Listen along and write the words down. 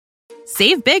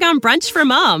Save big on brunch for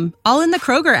mom, all in the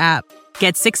Kroger app.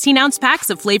 Get 16-ounce packs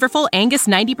of flavorful Angus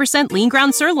 90% lean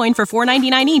ground sirloin for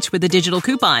 $4.99 each with a digital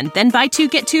coupon. Then buy 2,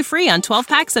 get 2 free on 12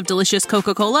 packs of delicious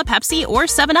Coca-Cola, Pepsi, or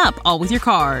 7-Up, all with your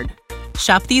card.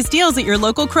 Shop these deals at your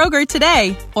local Kroger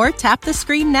today, or tap the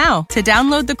screen now to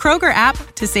download the Kroger app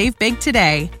to save big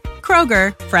today.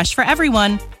 Kroger, fresh for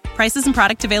everyone. Prices and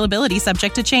product availability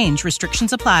subject to change.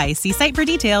 Restrictions apply. See site for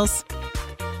details.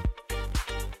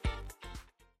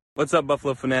 What's up,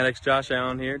 Buffalo Fanatics? Josh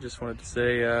Allen here. Just wanted to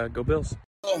say, go Bills.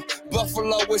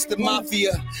 Buffalo, it's the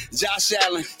Mafia. Josh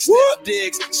Allen, Steph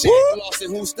Diggs, Shaq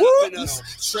Lawson, who's stopping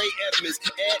us? Trey Edmonds,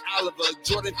 Ed Oliver,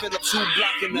 Jordan Phillips, who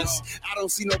blocking us? I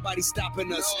don't see nobody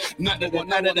stopping us. Number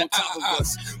one on top of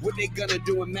us. What they gonna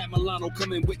do when Matt Milano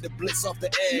coming with the blitz off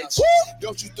the edge?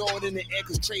 Don't you throw it in the air,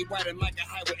 cause Trey White and Micah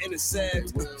Hyde were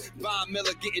intercept. Von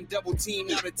Miller getting double team,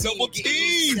 now the team double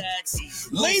team.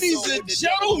 Ladies and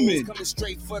gentlemen,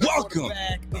 welcome.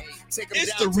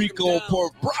 It's the Rico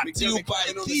Report, brought to you by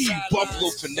the Buffalo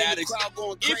Fanatics.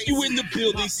 If you in the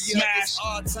building, smash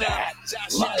that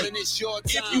like.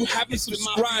 If you haven't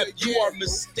subscribed, you are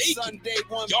mistaken.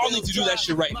 Y'all need to do that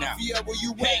shit right now.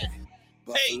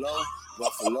 Hey. The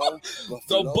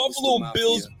Buffalo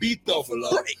Bills beat the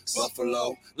brakes.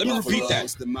 Let me repeat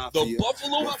that. The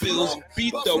Buffalo Bills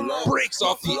beat the brakes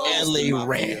off the LA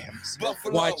Rams.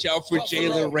 Watch out for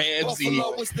Jalen Ramsey.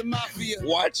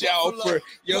 Watch out for,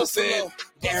 you know what I'm saying,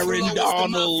 Aaron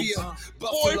Donald.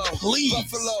 Boy, please.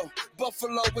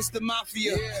 Buffalo, it's the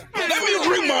Mafia. Let me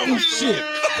bring my own shit.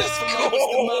 Let's go.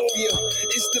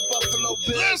 It's the Buffalo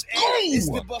Bills. Let's go. It's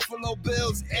the Buffalo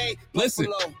Bills. Hey, listen.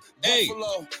 Hey,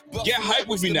 get hype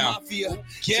with me now.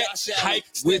 Get hype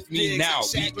with me now.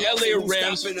 The LA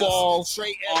Rams fall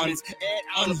on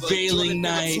unveiling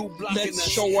night. Let's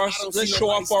show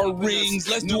off our rings.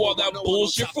 Let's do all that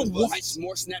bullshit for what?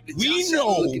 We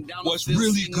know what's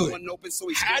really good.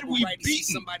 Had we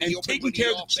beaten and taken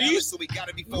care of the Chiefs, we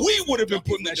would have been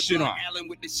putting that shit on.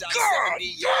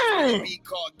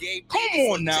 God damn! Come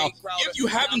on now. If you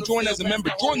haven't joined as a member,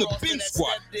 join the Bing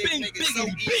Squad. Bing,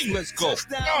 biggity, bing, let's go.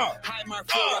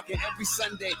 Every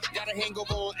Sunday, got a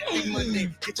hangover on every Monday.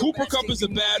 Cooper Kupp is a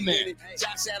bad man.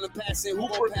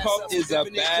 Cooper Kupp is a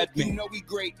bad man.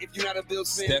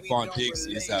 Stephon Diggs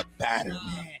is a bad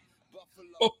man.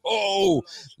 Oh,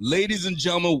 ladies and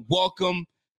gentlemen, welcome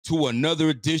to another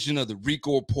edition of the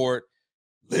Rico Report.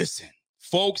 Listen,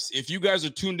 folks, if you guys are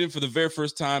tuned in for the very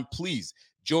first time, please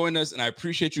join us, and I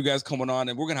appreciate you guys coming on,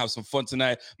 and we're going to have some fun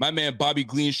tonight. My man Bobby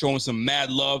Glean showing some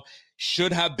mad love.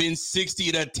 Should have been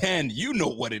 60-10. You know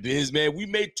what it is, man. We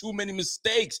made too many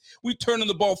mistakes. We turned on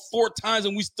the ball 4 times,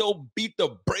 and we still beat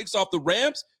the brakes off the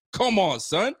Rams? Come on,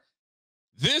 son.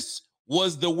 This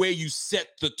was the way you set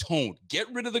the tone.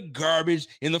 Get rid of the garbage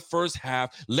in the first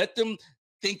half. Let them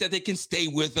think that they can stay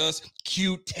with us.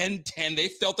 Cute, 10-10. They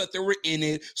felt that they were in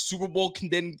it. Super Bowl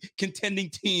contending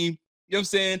team. You know what I'm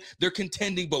saying? They're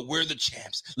contending, but we're the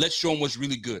champs. Let's show them what's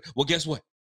really good. Well, guess what?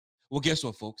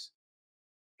 Folks?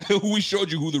 We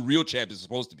showed you who the real champ is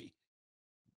supposed to be.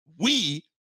 We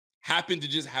happen to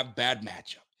just have bad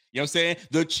matchup. You know what I'm saying?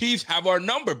 The Chiefs have our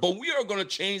number, but we are going to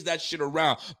change that shit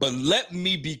around. But let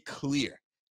me be clear.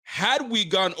 Had we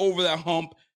gone over that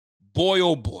hump, boy,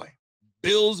 oh boy,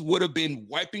 Bills would have been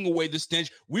wiping away the stench.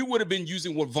 We would have been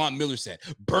using what Von Miller said.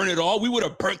 Burn it all. We would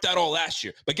have burnt that all last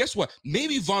year. But guess what?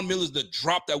 Maybe Von Miller's the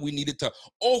drop that we needed to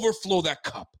overflow that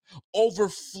cup.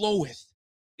 Overflow it.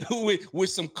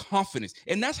 With some confidence.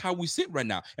 And that's how we sit right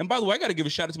now. And by the way, I got to give a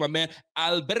shout out to my man,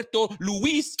 Alberto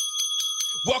Luis.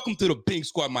 Welcome to the Bing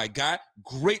Squad, my guy.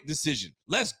 Great decision.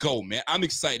 Let's go, man. I'm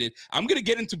excited. I'm going to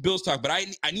get into Bills talk, but I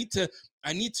need to,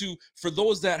 for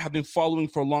those that have been following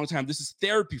for a long time, this is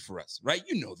therapy for us, right?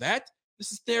 You know that.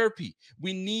 This is therapy.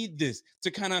 We need this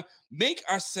to kind of make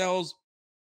ourselves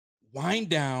wind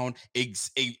down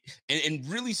and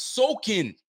really soak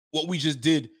in what we just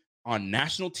did on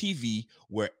national TV,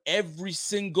 where every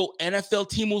single NFL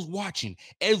team was watching.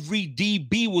 Every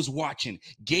DB was watching.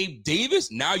 Gabe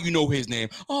Davis, now you know his name.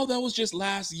 Oh, that was just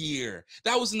last year.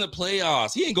 That was in the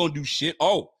playoffs. He ain't going to do shit.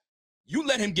 Oh, you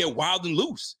let him get wild and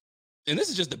loose. And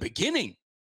this is just the beginning.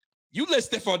 You let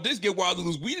Stephon Diggs get wild and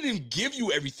loose. We didn't even give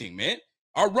you everything, man.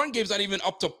 Our run game's not even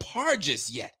up to par just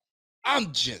yet.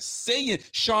 I'm just saying.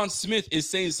 Sean Smith is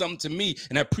saying something to me,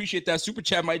 and I appreciate that super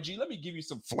chat, my G. Let me give you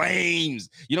some flames.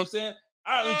 You know what I'm saying?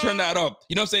 All right, let me turn that up.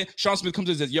 You know what I'm saying? Sean Smith comes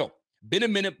in and says, yo, been a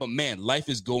minute, but man, life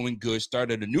is going good.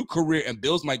 Started a new career, and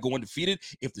Bills might go undefeated.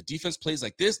 If the defense plays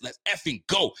like this, let's effing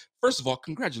go. First of all,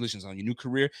 congratulations on your new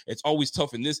career. It's always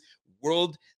tough in this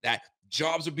world that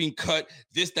jobs are being cut,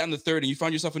 this, that, and the third, and you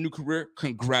find yourself a new career,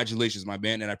 congratulations, my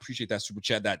man. And I appreciate that super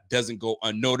chat. That doesn't go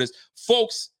unnoticed.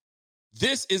 Folks,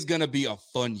 this is going to be a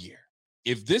fun year.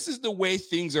 If this is the way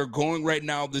things are going right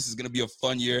now, this is going to be a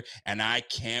fun year, and I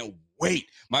can't wait.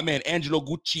 My man, Angelo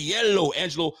Gucciello.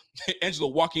 Angelo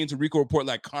walking into Rico Report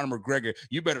like Conor McGregor.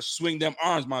 You better swing them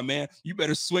arms, my man. You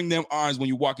better swing them arms when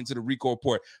you walk into the Rico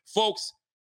Report. Folks,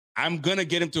 I'm going to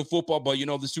get into football, but,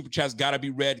 the super chat's got to be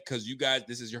read because you guys,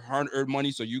 this is your hard-earned money,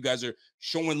 so you guys are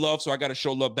showing love, so I got to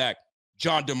show love back.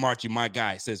 John DeMarchi, my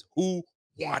guy, says, who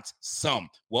wants some?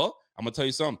 Well, I'm going to tell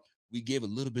you something. We gave a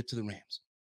little bit to the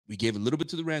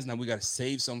Rams. Now we got to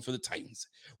save some for the Titans.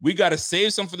 We got to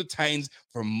save some for the Titans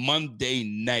for Monday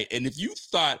night. And if you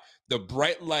thought the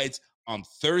bright lights on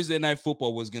Thursday Night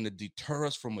Football was going to deter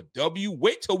us from a W,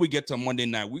 wait till we get to Monday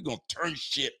night. We're going to turn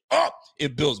shit up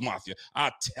in Bills Mafia.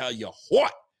 I'll tell you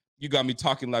what. You got me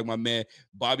talking like my man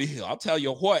Bobby Hill. I'll tell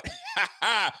you what.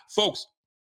 Folks,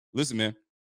 listen, man.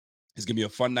 It's going to be a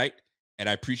fun night, and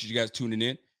I appreciate you guys tuning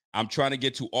in. I'm trying to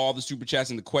get to all the super chats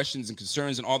and the questions and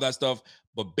concerns and all that stuff,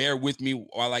 but bear with me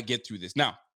while I get through this.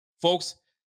 Now, folks,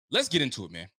 let's get into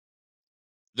it, man.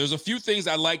 There's a few things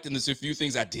I liked, and there's a few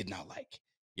things I did not like.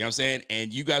 You know what I'm saying?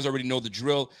 And you guys already know the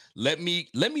drill. Let me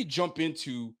jump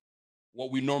into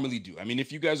what we normally do. I mean,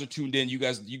 if you guys are tuned in, you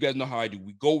guys know how I do.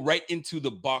 We go right into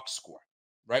the box score,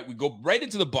 right? We go right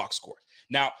into the box score.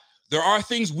 Now, there are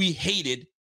things we hated.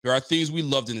 There are things we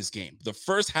loved in this game. The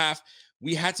first half,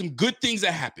 we had some good things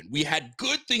that happened.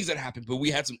 But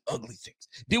we had some ugly things.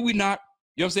 Did we not?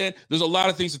 You know what I'm saying? There's a lot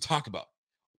of things to talk about.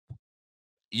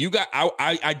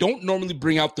 I don't normally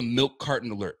bring out the milk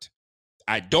carton alert.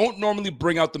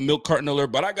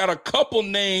 But I got a couple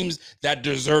names that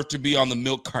deserve to be on the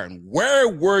milk carton. Where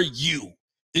were you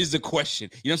is the question.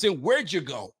 You know what I'm saying? Where'd you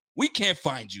go? We can't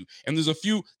find you. And there's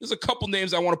a couple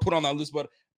names I want to put on that list, but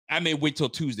I may wait till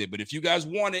Tuesday. But if you guys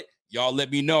want it, y'all let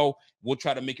me know. We'll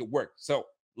try to make it work. So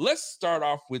let's start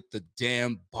off with the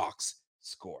damn box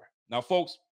score. Now,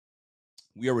 folks,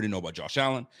 we already know about Josh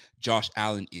Allen. Josh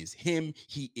Allen is him.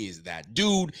 He is that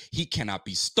dude. He cannot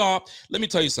be stopped. Let me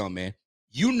tell you something, man.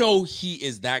 You know he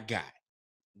is that guy.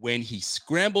 When he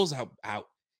scrambles out,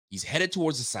 he's headed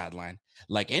towards the sideline.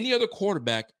 Like any other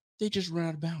quarterback, they just run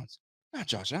out of bounds. Not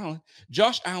Josh Allen.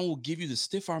 Josh Allen will give you the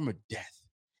stiff arm of death.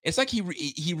 It's like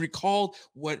he recalled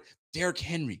what Derrick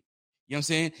Henry, you know what I'm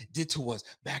saying, did to us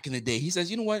back in the day. He says,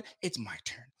 you know what? It's my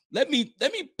turn. Let me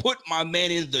put my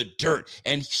man in the dirt.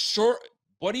 And sure,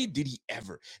 buddy, did he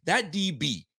ever. That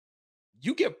DB,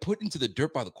 you get put into the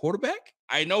dirt by the quarterback.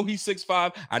 I know he's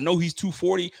 6'5". I know he's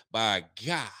 240. But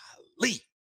golly,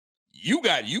 you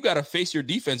got to face your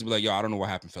defense and be like, yo, I don't know what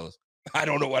happened, fellas. I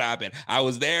don't know what happened. I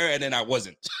was there and then I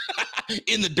wasn't.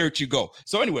 In the dirt you go.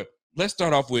 So anyway, let's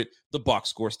start off with the box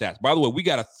score stats. By the way, we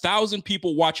got 1,000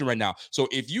 people watching right now. So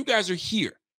if you guys are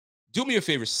here, do me a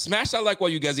favor, smash that like while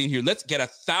you guys are in here. Let's get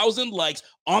 1,000 likes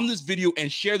on this video and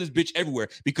share this bitch everywhere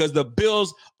because the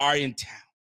Bills are in town.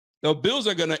 The Bills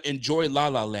are going to enjoy La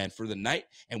La Land for the night,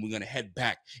 and we're going to head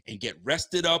back and get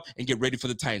rested up and get ready for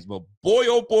the Titans. But boy,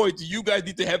 oh boy, do you guys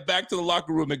need to head back to the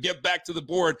locker room and get back to the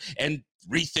board and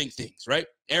rethink things, right?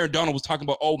 Aaron Donald was talking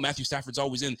about, Matthew Stafford's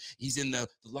always he's in the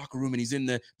locker room and he's in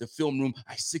the film room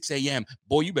at 6 a.m.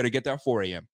 Boy, you better get there at 4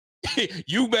 a.m.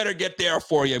 You better get there at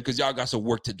 4 a.m. because y'all got some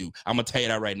work to do. I'm going to tell you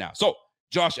that right now. So,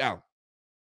 Josh Allen,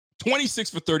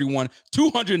 26 for 31,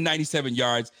 297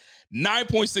 yards,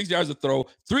 9.6 yards to throw,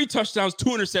 3 touchdowns, 2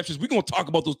 interceptions. We're going to talk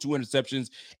about those 2 interceptions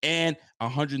and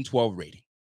 112 rating.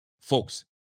 Folks,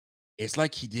 it's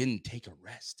like he didn't take a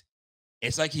rest.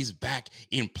 It's like he's back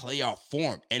in playoff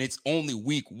form, and it's only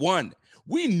week 1.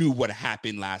 We knew what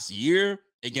happened last year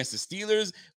against the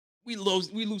Steelers. We lose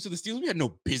to the Steelers. We had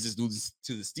no business losing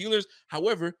to the Steelers.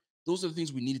 However, those are the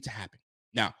things we needed to happen.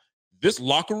 Now, this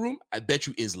locker room, I bet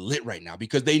you, is lit right now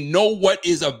because they know what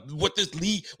this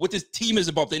league, what this team is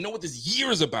about. They know what this year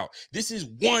is about. This is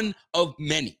one of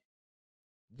many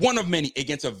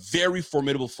against a very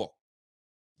formidable foe.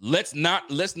 Let's not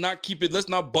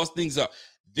bust things up.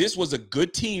 This was a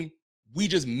good team. We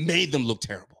just made them look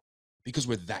terrible because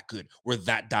we're that good. We're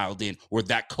that dialed in. We're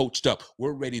that coached up.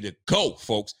 We're ready to go,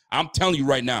 folks. I'm telling you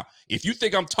right now, if you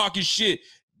think I'm talking shit,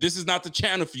 this is not the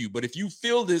channel for you. But if you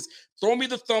feel this, throw me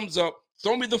the thumbs up,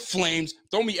 throw me the flames,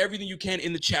 throw me everything you can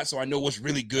in the chat so I know what's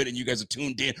really good and you guys are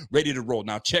tuned in, ready to roll.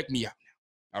 Now, check me out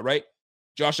now, all right?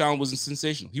 Josh Allen wasn't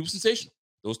sensational. He was sensational.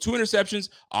 Those 2 interceptions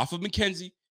off of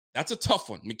McKenzie, that's a tough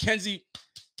one. McKenzie,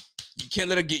 you can't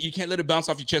let it bounce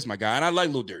off your chest, my guy. And I like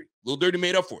Lil Dirty. Lil Dirty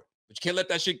made up for it. But you can't let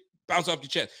that shit bounce off your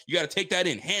chest. You got to take that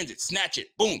in, hands it, snatch it,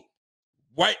 boom.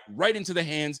 Right into the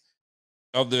hands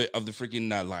of the freaking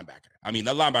linebacker. I mean,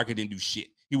 that linebacker didn't do shit.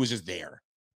 He was just there.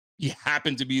 He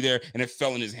happened to be there, and it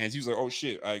fell in his hands. He was like, oh,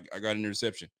 shit, I got an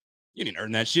interception. You didn't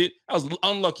earn that shit. I was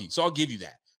unlucky, so I'll give you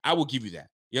that. I will give you that.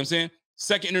 You know what I'm saying?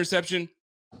 Second interception,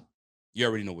 you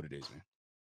already know what it is, man.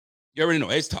 You already know.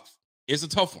 It's tough. It's a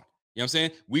tough one. You know what I'm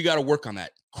saying? We got to work on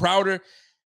that. Crowder,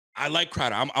 I like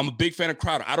Crowder. I'm a big fan of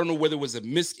Crowder. I don't know whether it was a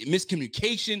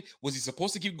miscommunication. Was he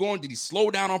supposed to keep going? Did he slow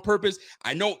down on purpose?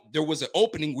 I know there was an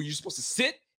opening where you're supposed to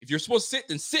sit. If you're supposed to sit,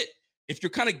 then sit. If you're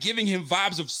kind of giving him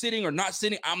vibes of sitting or not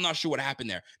sitting, I'm not sure what happened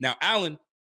there. Now, Allen,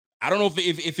 I don't know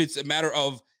if it's a matter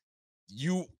of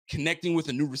you connecting with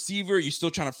a new receiver. You're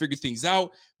still trying to figure things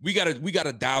out. We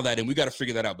gotta dial that in. We gotta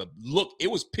figure that out. But look,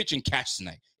 it was pitch and catch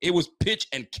tonight. It was pitch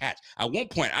and catch. At one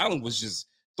point, Allen was just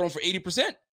thrown for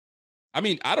 80%. I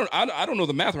mean, I don't know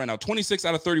the math right now. 26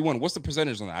 out of 31. What's the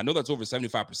percentage on that? I know that's over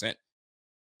 75%.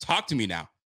 Talk to me now.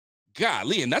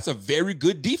 Golly, and that's a very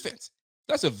good defense.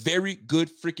 That's a very good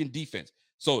freaking defense.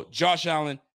 So, Josh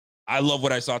Allen, I love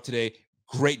what I saw today.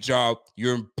 Great job.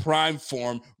 You're in prime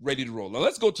form, ready to roll. Now,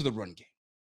 let's go to the run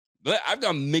game. I've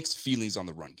got mixed feelings on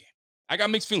the run game. I got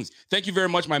mixed feelings. Thank you very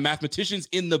much, my mathematicians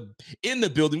in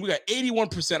the building. We got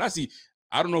 81%.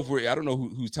 I don't know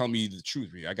who's telling me the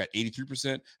truth here. I got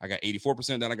 83%. I got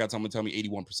 84%. Then I got someone telling me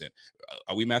 81%.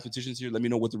 Are we mathematicians here? Let me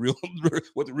know what the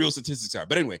real statistics are.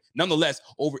 But anyway, nonetheless,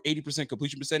 over 80%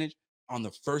 completion percentage on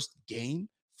the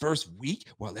first week,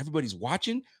 while everybody's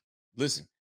watching. Listen,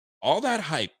 all that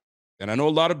hype, and I know a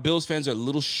lot of Bills fans are a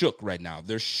little shook right now.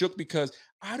 They're shook because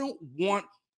I don't want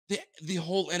the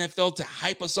whole NFL to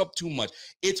hype us up too much.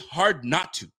 It's hard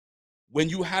not to. When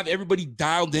you have everybody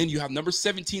dialed in, you have number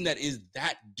 17 that is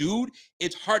that dude,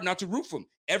 it's hard not to root for him.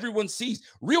 Everyone sees.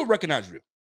 Real recognize real.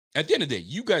 At the end of the day,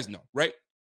 you guys know, right?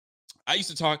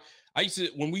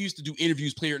 When we used to do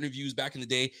interviews, player interviews back in the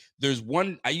day,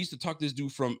 I used to talk to this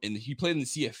dude and he played in the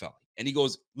CFL. And he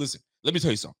goes, listen, let me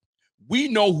tell you something. We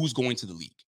know who's going to the league.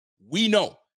 We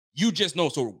know. You just know.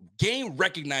 So game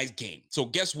recognized game. So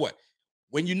guess what?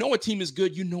 When you know a team is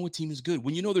good, you know a team is good.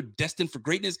 When you know they're destined for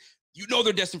greatness, you know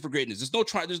they're destined for greatness.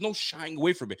 There's no shying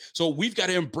away from it. So we've got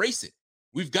to embrace it.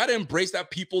 We've got to embrace that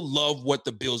people love what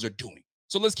the Bills are doing.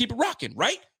 So let's keep it rocking,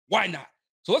 right? Why not?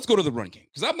 So let's go to the run game.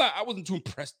 Because I wasn't too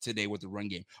impressed today with the run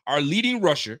game. Our leading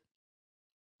rusher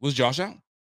was Josh Allen,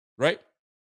 right?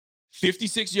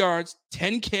 56 yards,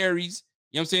 10 carries,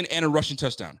 you know what I'm saying, and a rushing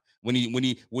touchdown. When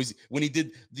he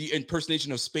did the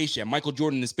impersonation of Space Jam, Michael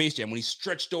Jordan in Space Jam, when he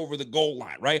stretched over the goal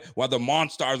line, right? While the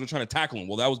Monstars were trying to tackle him.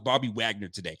 Well, that was Bobby Wagner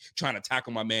today, trying to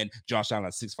tackle my man Josh Allen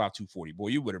at 6'5", 240. Boy,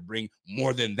 you better bring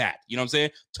more than that. You know what I'm saying?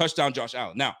 Touchdown, Josh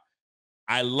Allen. Now,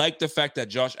 I like the fact that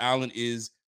Josh Allen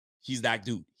he's that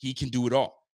dude. He can do it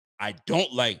all. I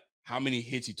don't like how many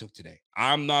hits he took today.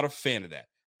 I'm not a fan of that.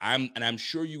 I'm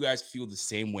sure you guys feel the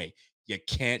same way. You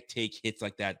can't take hits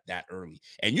like that early.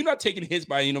 And you're not taking hits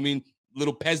by,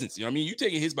 little peasants. You know what I mean? You're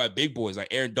taking hits by big boys like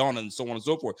Aaron Donald and so on and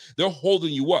so forth. They're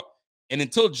holding you up. And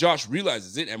until Josh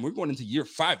realizes it, and we're going into year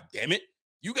 5, damn it,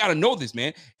 you got to know this,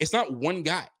 man. It's not one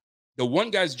guy. The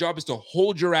one guy's job is to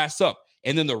hold your ass up,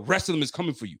 and then the rest of them is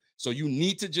coming for you. So you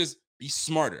need to just be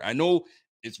smarter. I know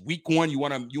it's week 1. You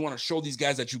want to show these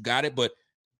guys that you got it, but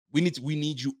we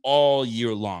need you all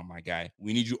year long, my guy.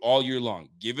 We need you all year long.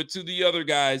 Give it to the other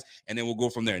guys, and then we'll go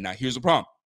from there. Now, here's the problem.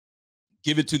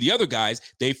 Give it to the other guys,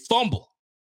 they fumble.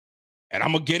 And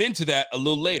I'm going to get into that a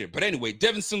little later. But anyway,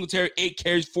 Devin Singletary, 8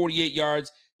 carries, 48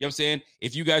 yards. You know what I'm saying?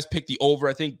 If you guys pick the over,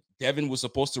 I think Devin was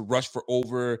supposed to rush for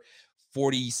over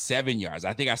 47 yards.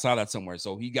 I think I saw that somewhere.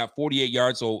 So he got 48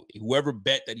 yards. So whoever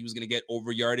bet that he was going to get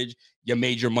over yardage, you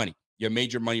made your money. You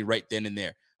made your money right then and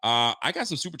there. I got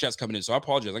some super chats coming in, so I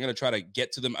apologize. I'm going to try to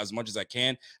get to them as much as I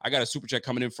can. I got a super chat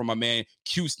coming in from my man,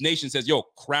 Cuse Nation, says, yo,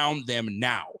 crown them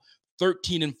now.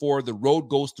 13-4, the road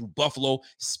goes through Buffalo.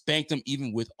 Spanked them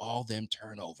even with all them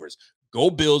turnovers. Go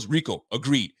Bills. Rico,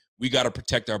 agreed. We got to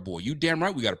protect our boy. You damn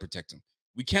right we got to protect him.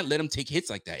 We can't let him take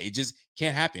hits like that. It just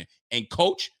can't happen. And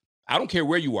coach, I don't care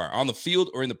where you are, on the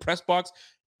field or in the press box,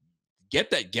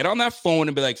 get on that phone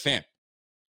and be like, fam,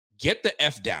 get the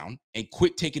F down and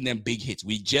quit taking them big hits.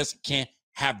 We just can't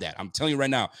have that. I'm telling you right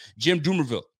now. Jim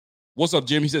Dumerville. What's up,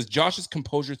 Jim? He says, Josh's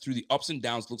composure through the ups and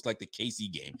downs looks like the KC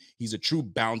game. He's a true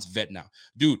bounce vet now.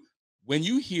 Dude, when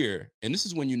you hear, and this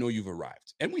is when you know you've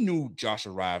arrived, and we knew Josh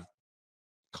arrived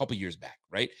a couple years back,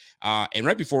 right? And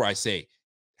right before I say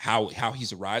how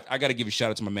he's arrived, I got to give a shout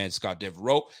out to my man, Scott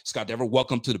Devereaux. Scott Devereaux,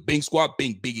 welcome to the Bing Squad.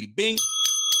 Bing, biggity, bing.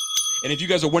 And if you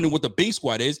guys are wondering what the Bing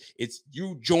Squad is, it's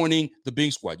you joining the Bing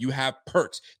Squad. You have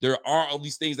perks. There are all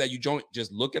these things that you join.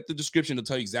 Just look at the description to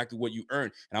tell you exactly what you earn.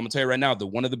 And I'm going to tell you right now,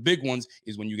 one of the big ones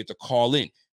is when you get to call in.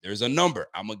 There's a number.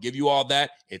 I'm going to give you all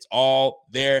that. It's all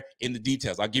there in the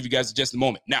details. I'll give you guys just a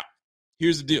moment. Now,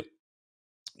 here's the deal.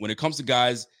 When it comes to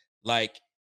guys like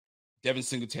Devin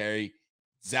Singletary,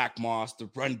 Zach Moss, the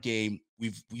run game,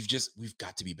 we've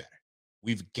got to be better.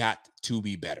 We've got to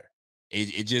be better.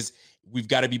 We've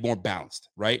got to be more balanced,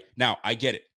 right? Now, I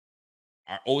get it.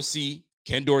 Our OC,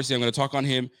 Ken Dorsey, I'm going to talk on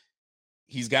him.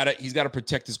 He's got to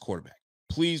protect his quarterback.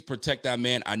 Please protect that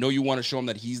man. I know you want to show him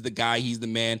that he's the guy, he's the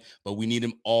man, but we need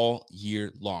him all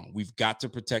year long. We've got to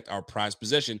protect our prized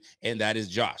possession, and that is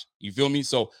Josh. You feel me?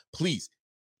 So please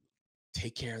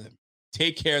take care of them.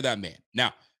 Take care of that man.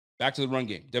 Now, back to the run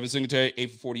game. Devin Singletary,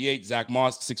 8 for 48. Zach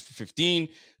Moss, 6 for 15,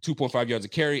 2.5 yards a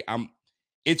carry.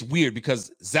 It's weird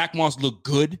because Zach Moss looked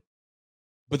good,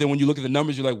 but then when you look at the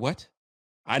numbers, you're like, what?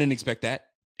 I didn't expect that.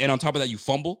 And on top of that, you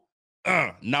fumble.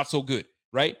 Not so good,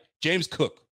 right? James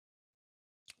Cook.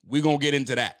 We're going to get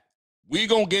into that. We're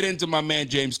going to get into my man,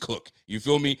 James Cook. You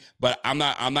feel me? But I'm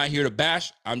not here to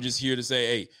bash. I'm just here to say,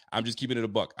 hey, I'm just keeping it a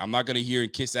buck. I'm not going to hear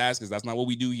and kiss ass because that's not what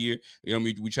we do here. You know what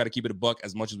I mean? We try to keep it a buck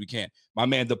as much as we can. My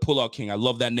man, the Pullout King. I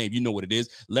love that name. You know what it is.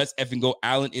 Let's effing go.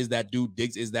 Allen is that dude.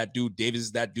 Diggs is that dude. Davis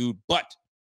is that dude. But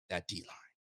that D-line.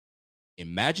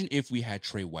 Imagine if we had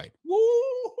Trey White. Woo!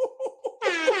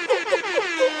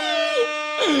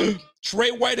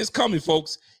 Trey White is coming,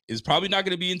 folks. It's probably not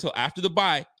going to be until after the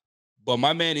bye, but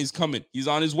my man is coming. He's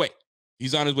on his way.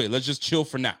 He's on his way. Let's just chill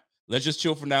for now. Let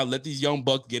these young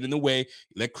bucks get in the way.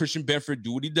 Let Christian Benford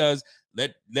do what he does.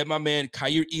 Let my man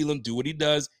Kaiir Elam do what he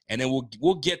does, and then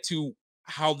we'll get to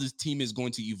how this team is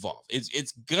going to evolve.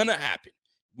 It's gonna happen.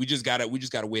 We just gotta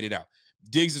wait it out.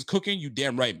 Diggs is cooking. You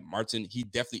damn right, Martin. He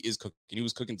definitely is cooking. He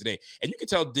was cooking today, and you can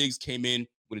tell Diggs came in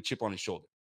with a chip on his shoulder.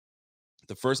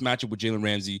 The first matchup with Jalen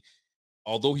Ramsey,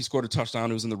 although he scored a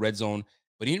touchdown, it was in the red zone,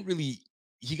 but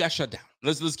he got shut down.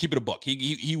 Let's keep it a buck.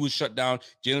 He was shut down.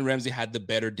 Jalen Ramsey had the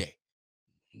better day.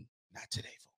 Not today,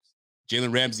 folks.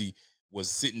 Jalen Ramsey was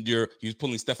sitting there. He was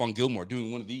pulling Stephon Gilmore,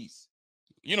 doing one of these.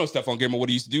 You know Stephon Gilmore, what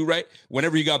he used to do, right?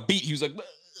 Whenever he got beat, he was like,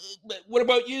 what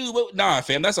about you? Nah,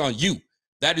 fam, that's on you.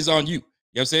 That is on you. You know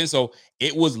what I'm saying? So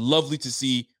it was lovely to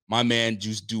see my man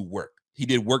just do work. He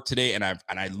did work today, and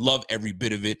I love every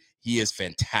bit of it. He is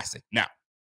fantastic. Now,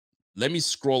 let me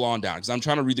scroll on down because I'm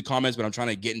trying to read the comments, but I'm trying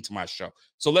to get into my show.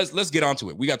 So let's get on to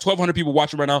it. We got 1,200 people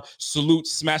watching right now. Salute.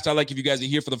 Smash that like if you guys are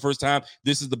here for the first time.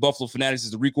 This is the Buffalo Fanatics. This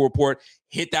is the Rico Report.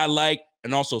 Hit that like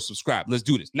and also subscribe. Let's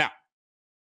do this. Now,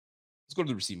 let's go to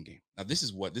the receiving game. Now, this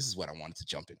is what I wanted to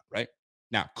jump in on, right?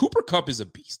 Now, Cooper Kupp is a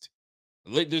beast.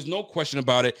 There's no question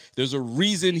about it. There's a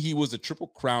reason he was a Triple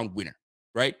Crown winner,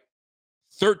 right?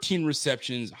 13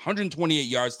 receptions, 128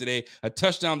 yards today, a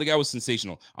touchdown. The guy was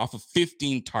sensational off of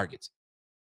 15 targets.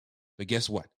 But guess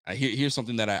what? Here's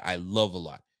something that I love a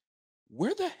lot.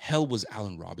 Where the hell was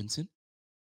Allen Robinson?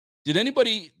 Did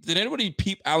anybody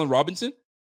peep Allen Robinson?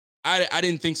 I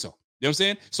didn't think so. You know what I'm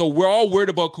saying? So we're all worried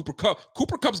about Cooper Kupp.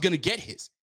 Cooper Kupp's going to get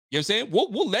his. You know what I'm saying?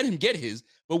 We'll let him get his,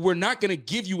 but we're not going to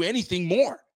give you anything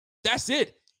more. That's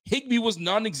it. Higbee was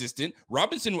non-existent.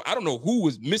 Robinson, I don't know who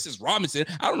was Mrs. Robinson.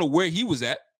 I don't know where he was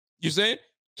at. You saying?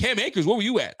 Cam Akers, where were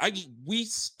you at? We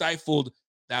stifled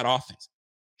that offense.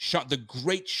 The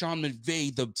great Sean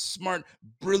McVay, the smart,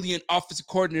 brilliant offensive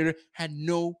coordinator, had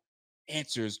no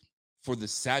answers for the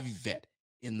savvy vet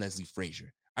in Leslie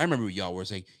Frazier. I remember y'all were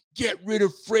saying, get rid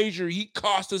of Frazier. He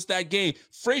cost us that game.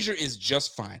 Frazier is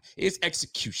just fine. It's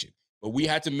execution. But we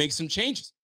had to make some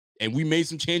changes. And we made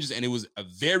some changes, and it was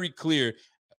very clear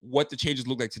what the changes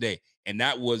look like today. And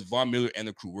that was Von Miller and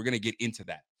the crew. We're going to get into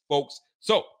that, folks.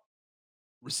 So,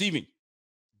 receiving,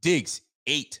 Diggs,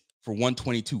 8 for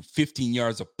 122, 15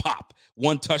 yards a pop,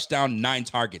 1 touchdown, 9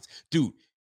 targets. Dude,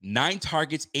 9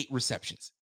 targets, 8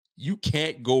 receptions. You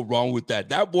can't go wrong with that.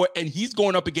 That boy, and he's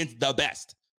going up against the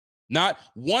best. Not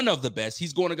one of the best.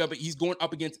 He's going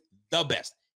up against the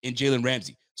best in Jalen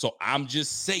Ramsey. So, I'm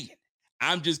just saying.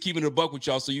 I'm just keeping it a buck with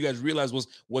y'all so you guys realize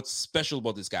what's special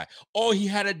about this guy. Oh, he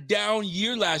had a down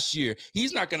year last year.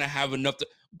 He's not going to have enough to...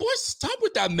 Boy, stop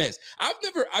with that mess. I've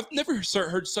never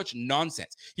heard such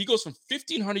nonsense. He goes from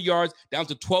 1,500 yards down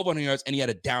to 1,200 yards, and he had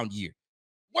a down year.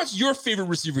 What's your favorite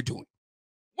receiver doing?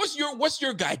 What's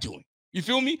your guy doing? You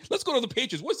feel me? Let's go to the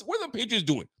Patriots. What are the Patriots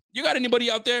doing? You got anybody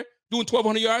out there doing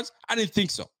 1,200 yards? I didn't think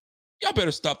so. Y'all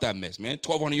better stop that mess, man.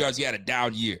 1,200 yards, he had a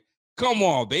down year. Come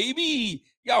on, baby.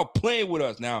 Y'all playing with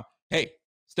us now. Hey,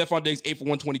 Stephon Diggs, 8 for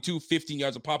 122, 15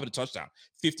 yards a pop and a touchdown.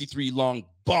 53 long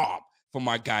bomb for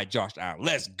my guy, Josh Allen.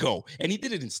 Let's go. And he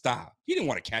did it in style. He didn't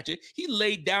want to catch it. He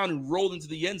laid down and rolled into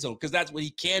the end zone because that's what he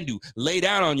can do. Lay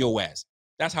down on your ass.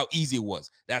 That's how easy it was.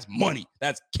 That's money.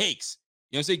 That's cakes.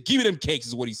 You know what I'm saying? Give me them cakes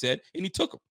is what he said. And he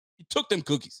took them. He took them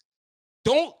cookies.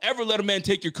 Don't ever let a man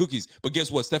take your cookies. But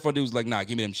guess what? Stephon Diggs was like, nah,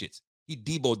 give me them shits. He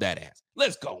Debo'd that ass.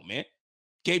 Let's go, man.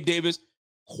 Gabe Davis,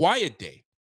 quiet day,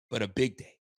 but a big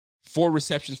day. 4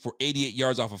 receptions for 88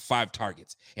 yards off of 5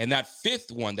 targets. And that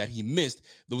 5th one that he missed,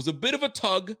 there was a bit of a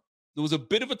tug. There was a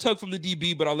bit of a tug from the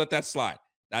DB, but I'll let that slide.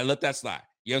 You know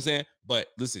what I'm saying? But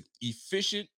listen,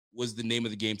 efficient was the name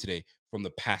of the game today from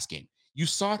the pass game. You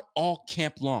saw it all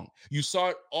camp long. You saw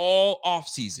it all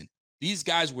offseason. These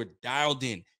guys were dialed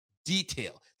in,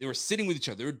 detailed. They were sitting with each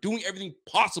other. They were doing everything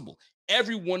possible.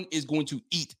 Everyone is going to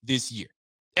eat this year.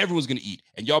 Everyone's going to eat.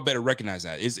 And y'all better recognize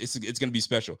that. It's going to be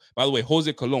special. By the way,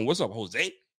 Jose Colon, what's up,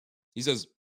 Jose? He says,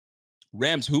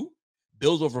 Rams who?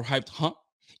 Bills overhyped, huh?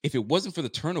 If it wasn't for the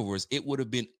turnovers, it would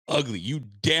have been ugly. You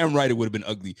damn right it would have been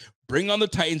ugly. Bring on the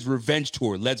Titans revenge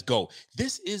tour. Let's go.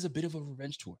 This is a bit of a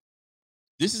revenge tour.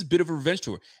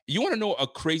 You want to know a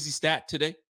crazy stat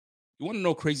today? We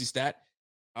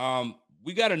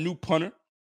got a new punter.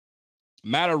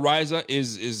 Matt Araiza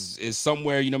is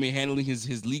somewhere, handling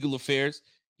his legal affairs.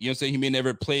 You know what I'm saying? He may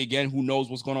never play again. Who knows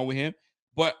what's going on with him?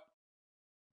 But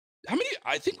how many?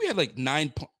 I think we had like 9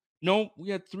 punts. No, we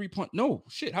had 3 punts. No,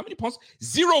 shit. How many punts?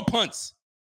 0 punts.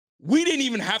 We didn't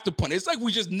even have to punt. It's like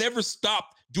we just never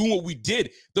stopped doing what we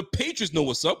did. The Patriots know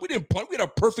what's up. We didn't punt. We had a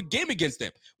perfect game against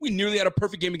them. We nearly had a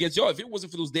perfect game against y'all. If it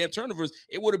wasn't for those damn turnovers,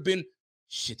 it would have been,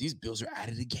 shit, these Bills are at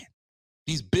it again.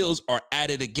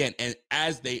 And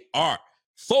as they are.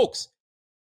 Folks,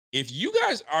 if you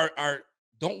guys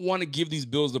don't want to give these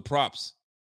Bills the props,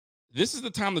 this is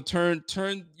the time to turn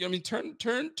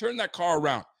that car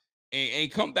around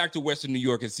and come back to Western New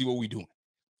York and see what we're doing.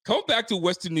 Come back to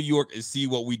Western New York and see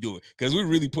what we're doing, because we're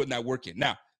really putting that work in.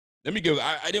 Now, let me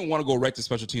I didn't want to go right to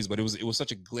special teams, but it was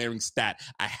such a glaring stat.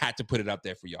 I had to put it out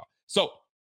there for y'all. So,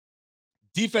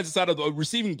 defensive side of the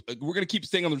receiving, we're going to keep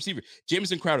staying on the receiver.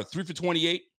 Jamison Crowder, 3 for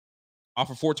 28 off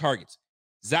of 4 targets.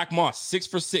 Zach Moss, 6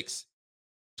 for 6,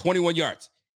 21 yards.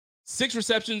 6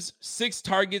 receptions, 6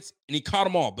 targets, and he caught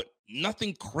them all, but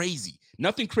nothing crazy. I'm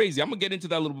going to get into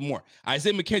that a little bit more.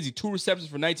 Isaiah McKenzie, 2 receptions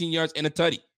for 19 yards and a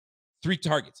tutty, 3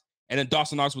 targets. And then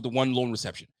Dawson Knox with the 1 lone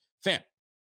reception. Fam,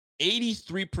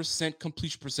 83%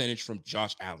 completion percentage from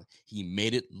Josh Allen. He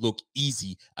made it look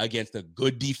easy against a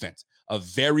good defense, a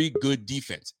very good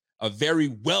defense, a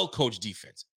very well-coached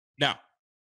defense. Now,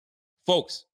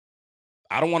 folks,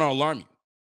 I don't want to alarm you,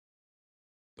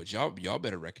 but y'all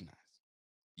better recognize.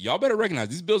 Y'all better recognize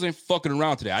these Bills ain't fucking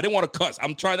around today. I didn't want to cuss.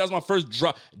 I'm trying. That was my first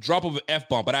drop of an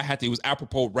F-bomb, but I had to. It was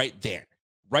apropos right there.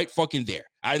 Right fucking there.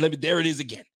 There it is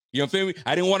again. You know what I'm saying?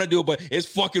 I didn't want to do it, but it's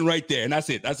fucking right there. And that's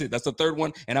it. That's the 3rd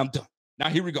one, and I'm done. Now,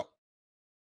 here we go.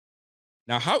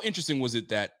 Now, how interesting was it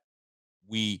that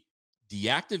we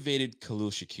deactivated Khalil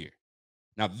Shakir?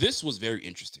 Now, this was very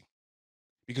interesting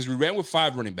because we ran with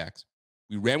 5 running backs.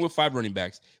 We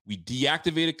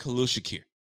deactivated Khalil Shakir,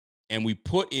 and we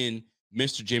put in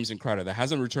Mr. Jamison Crowder that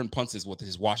hasn't returned punts since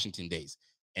his Washington days.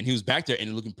 And he was back there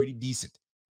and looking pretty decent.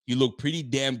 He looked pretty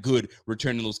damn good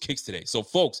returning those kicks today. So,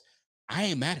 folks, I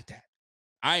ain't mad at that.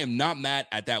 I am not mad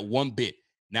at that one bit.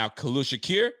 Now, Khalil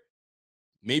Shakir,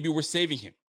 maybe we're saving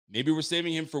him. Maybe we're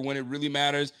saving him for when it really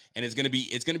matters. And it's gonna be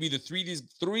the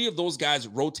 3 of those guys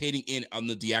rotating in on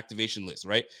the deactivation list,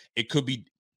 right? It could be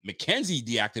McKenzie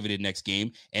deactivated next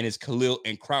game, and it's Khalil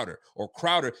and Crowder, or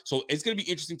Crowder. So it's going to be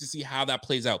interesting to see how that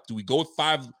plays out. Do we go with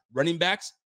 5 running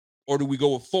backs, or do we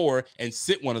go with 4 and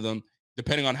sit one of them,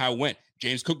 depending on how it went?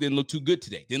 James Cook didn't look too good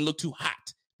today. Didn't look too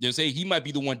hot. They'll say he might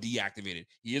be the one deactivated.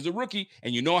 He is a rookie,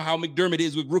 and you know how McDermott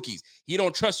is with rookies. He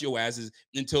don't trust your asses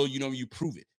until you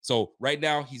prove it. So right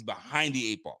now, he's behind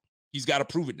the 8 ball. He's got to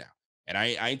prove it now. And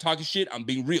I ain't talking shit. I'm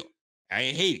being real. I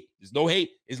ain't hating. There's no hate.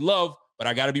 It's love, but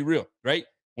I got to be real, right?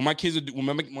 When my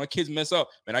kids mess up,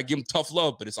 man, I give them tough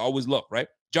love, but it's always love, right?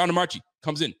 John DeMarchi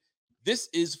comes in. This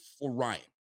is for Ryan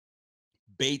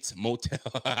Bates Motel.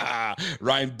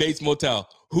 Ryan Bates Motel,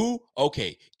 who,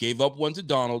 gave up one to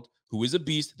Donald, who is a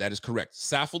beast. That is correct.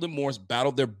 Saffold and Morris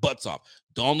battled their butts off.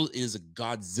 Donald is a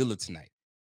Godzilla tonight.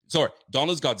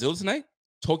 Donald's Godzilla tonight.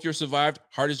 Tokyo survived.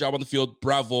 Hardest job on the field.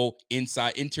 Bravo.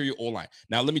 Interior O-line.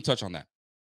 Now, let me touch on that.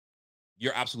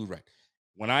 You're absolutely right.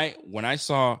 When I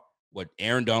saw what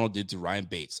Aaron Donald did to Ryan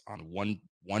Bates on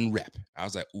one rep, I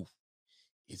was like, oof,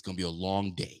 it's going to be a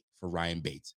long day for Ryan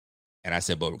Bates. And I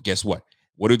said, but guess what?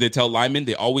 What do they tell linemen?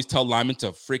 They always tell linemen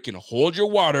to freaking hold your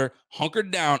water, hunker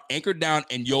down, anchor down,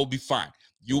 and you'll be fine.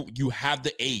 You have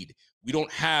the aid. We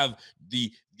don't have the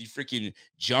freaking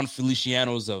John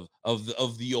Felicianos of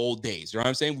the old days. You know what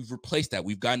I'm saying? We've replaced that.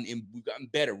 We've gotten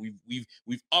better. We've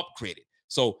upgraded.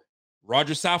 So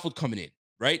Roger Saffold coming in,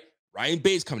 right? Ryan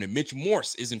Bates coming in. Mitch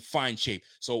Morse is in fine shape.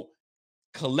 So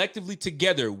collectively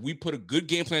together, we put a good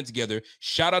game plan together.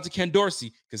 Shout out to Ken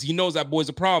Dorsey, because he knows that boy's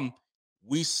a problem.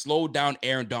 We slowed down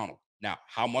Aaron Donald. Now,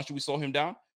 how much did we slow him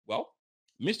down? Well,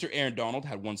 Mr. Aaron Donald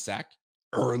had 1 sack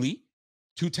early,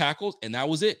 2 tackles, and that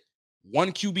was it.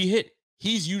 1 QB hit.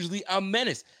 He's usually a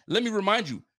menace. Let me remind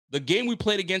you, the game we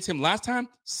played against him last time,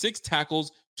 6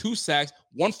 tackles, 2 sacks,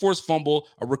 1 forced fumble,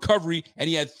 a recovery, and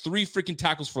he had 3 freaking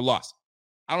tackles for loss.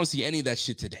 I don't see any of that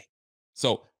shit today.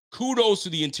 So kudos to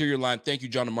the interior line. Thank you,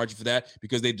 John and Margie, for that,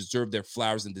 because they deserve their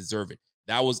flowers and deserve it.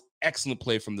 That was excellent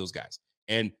play from those guys.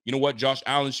 And you know what? Josh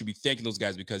Allen should be thanking those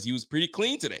guys because he was pretty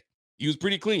clean today. He was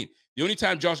pretty clean. The only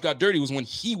time Josh got dirty was when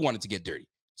he wanted to get dirty.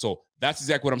 So that's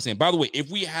exactly what I'm saying. By the way, if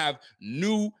we have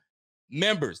new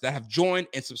members that have joined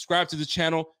and subscribed to the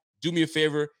channel, do me a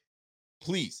favor.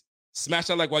 Please smash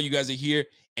that like while you guys are here.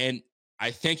 And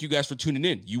I thank you guys for tuning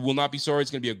in. You will not be sorry.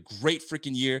 It's going to be a great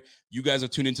freaking year. You guys are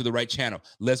tuned into the right channel.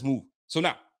 Let's move. So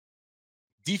now,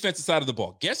 defensive side of the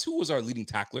ball. Guess who was our leading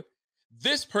tackler?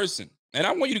 This person. And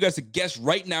I want you guys to guess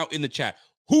right now in the chat.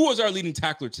 Who was our leading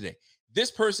tackler today? This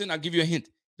person, I'll give you a hint.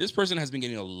 This person has been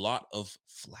getting a lot of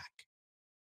flack.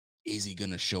 Is he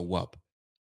going to show up?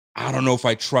 I don't know if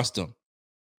I trust him.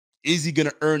 Is he going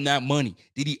to earn that money?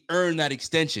 Did he earn that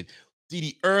extension? Did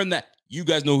he earn that? You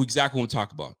guys know exactly what I'm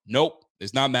talking about. Nope,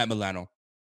 it's not Matt Milano.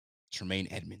 Tremaine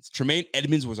Edmunds. Tremaine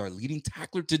Edmunds was our leading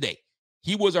tackler today.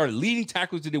 He was our leading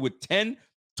tackler today with 10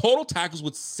 total tackles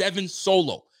with 7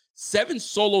 solo. 7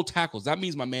 solo tackles. That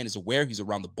means my man is aware. He's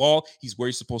around the ball. He's where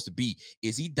he's supposed to be.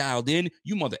 Is he dialed in?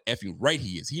 You mother effing right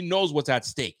he is. He knows what's at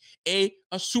stake. A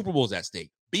Super Bowl is at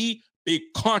stake. B, big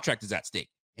contract is at stake.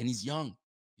 And he's young.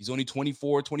 He's only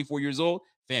 24 years old.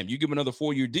 Fam, you give him another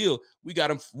 4-year deal. We got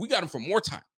him for more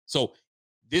time. So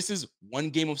this is 1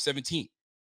 game of 17.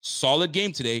 Solid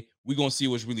game today. We're going to see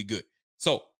what's really good.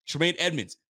 So Tremaine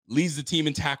Edmunds leads the team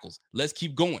in tackles. Let's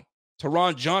keep going.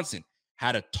 Taron Johnson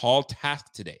had a tall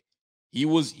task today. He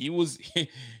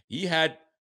had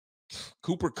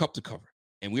Cooper Kupp to cover.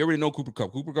 And we already know Cooper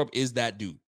Kupp. Cooper Kupp is that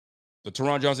dude. But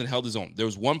Taron Johnson held his own. There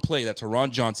was one play that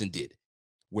Taron Johnson did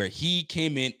where he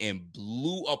came in and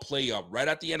blew a play up right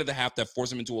at the end of the half that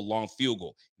forced him into a long field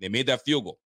goal. They made that field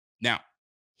goal. Now,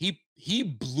 he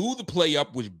blew the play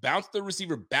up, which bounced the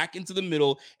receiver back into the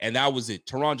middle, and that was it.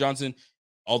 Taron Johnson,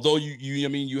 although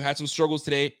you had some struggles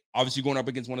today, obviously going up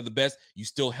against one of the best, you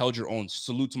still held your own.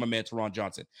 Salute to my man, Taron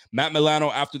Johnson. Matt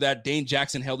Milano, after that, Dane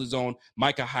Jackson held his own,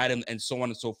 Micah Hyde, and so on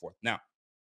and so forth. Now,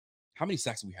 how many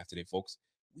sacks do we have today, folks?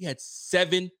 We had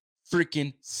 7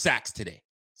 freaking sacks today.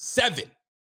 7.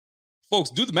 Folks,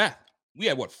 do the math. We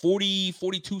had,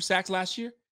 42 sacks last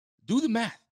year? Do the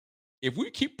math. If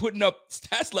we keep putting up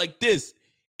stats like this,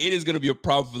 it is going to be a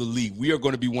problem for the league. We are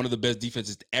going to be one of the best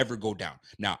defenses to ever go down.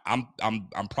 Now, I'm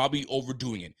probably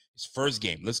overdoing it. It's first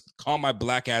game. Let's calm my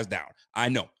black ass down. I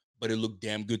know, but it looked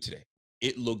damn good today.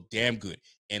 It looked damn good.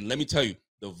 And let me tell you,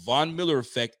 the Von Miller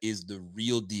effect is the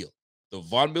real deal. The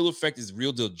Von Miller effect is the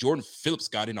real deal. Jordan Phillips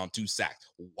got in on 2 sacks.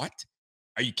 What?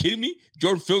 Are you kidding me?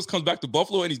 Jordan Phillips comes back to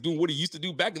Buffalo and he's doing what he used to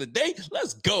do back in the day?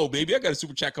 Let's go, baby. I got a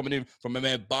super chat coming in from my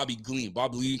man Bobby Glean.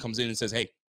 Bobby Glean comes in and says, hey,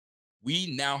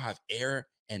 we now have Air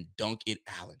and Dunk It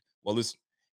Allen. Well, listen,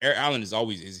 Air Allen he's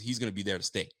going to be there to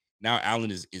stay. Now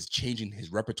Allen is changing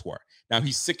his repertoire. Now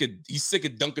he's sick of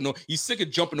dunking. He's sick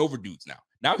of jumping over dudes now.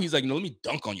 Now he's like, let me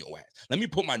dunk on your ass. Let me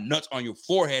put my nuts on your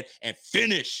forehead and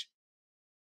finish.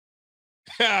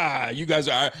 You guys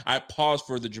I paused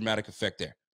for the dramatic effect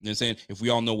there. You know what I'm saying? If we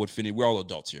all know what finish, we're all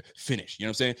adults here. Finish. You know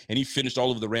what I'm saying? And he finished all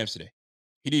over the Rams today.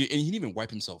 He didn't even wipe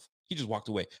himself. He just walked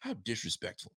away. How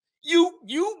disrespectful. You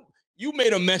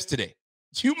made a mess today.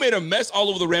 You made a mess all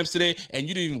over the Rams today, and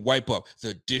you didn't even wipe up.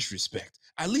 The disrespect.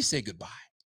 At least say goodbye.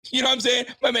 You know what I'm saying?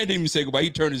 My man didn't even say goodbye. He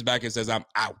turned his back and says, I'm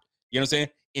out. You know what I'm saying?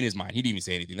 In his mind. He didn't even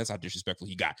say anything. That's how disrespectful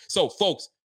he got. So, folks,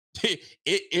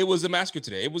 it was a massacre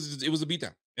today. It was a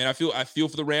beatdown. And I feel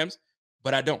for the Rams,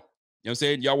 but I don't. You know what I'm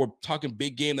saying? Y'all were talking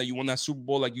big game that you won that Super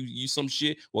Bowl like you some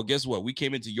shit. Well, guess what? We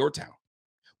came into your town.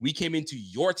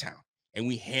 And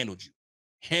we handled you.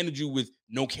 Handled you with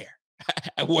no care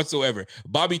whatsoever.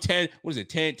 Bobby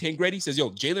Tangredi says, yo,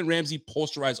 Jalen Ramsey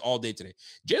posterized all day today.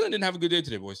 Jalen didn't have a good day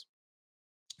today, boys.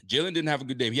 Jalen didn't have a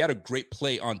good day. He had a great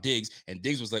play on Diggs, and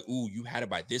Diggs was like, ooh, you had it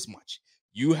by this much.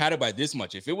 You had it by this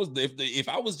much. If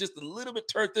I was just a little bit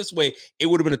turned this way, it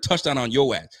would have been a touchdown on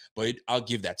your ass. But I'll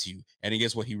give that to you. And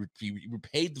guess what? He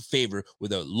repaid the favor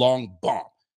with a long bomb.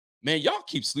 Man, y'all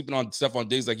keep sleeping on Stephon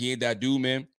Diggs like he ain't that dude,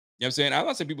 man. You know what I'm saying? I'm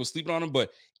not saying people sleeping on him,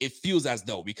 but it feels as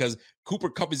though because Cooper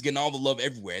Kupp is getting all the love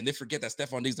everywhere. And they forget that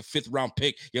Stephon Diggs, the 5th round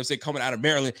pick, you know what I'm saying, coming out of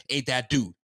Maryland, ain't that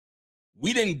dude.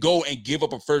 We didn't go and give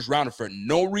up a first rounder for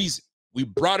no reason. We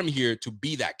brought him here to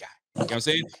be that guy. You know what I'm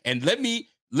saying? And let me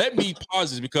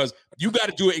pause this because you got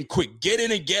to do it in quick. Get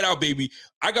in and get out, baby.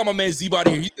 I got my man Z-Bot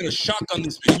here. He's gonna shotgun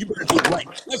this thing. You better do it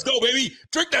right. Let's go, baby.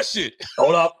 Drink that shit.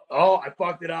 Hold up. Oh, I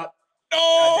fucked it up.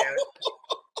 No.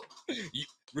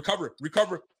 Recover.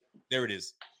 There it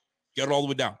is. Get it all the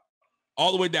way down.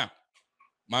 All the way down.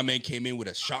 My man came in with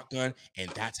a shotgun, and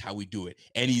that's how we do it.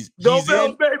 And he's Bills,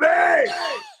 in. baby.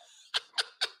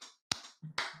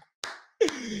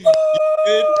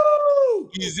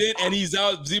 He's in and he's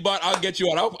out. Z-Bot, I'll get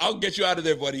you out. I'll get you out of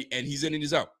there, buddy. And he's in and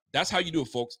he's out. That's how you do it,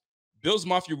 folks. Bills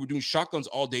Mafia were doing shotguns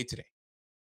all day today.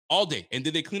 All day. And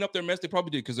did they clean up their mess? They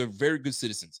probably did because they're very good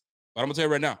citizens. But I'm going to tell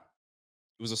you right now,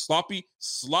 it was a sloppy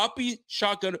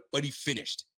shotgun, but he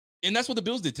finished. And that's what the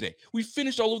Bills did today. We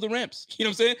finished all over the ramps. You know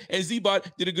what I'm saying? And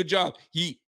Z-Bot did a good job.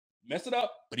 He messed it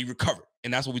up, but he recovered.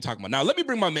 And that's what we're talking about. Now, let me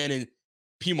bring my man in,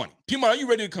 P-Money. P-Money, are you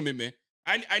ready to come in, man?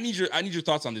 I need your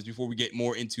thoughts on this before we get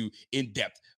more in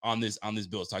depth on this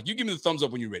Bills talk. You give me the thumbs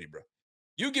up when you're ready, bro.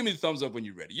 You give me the thumbs up when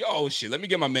you're ready. Yo, shit. Let me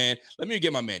get my man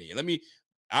here.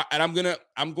 I'm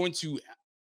going to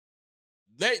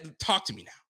talk to me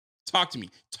now. Talk to me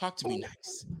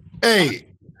nice. Hey,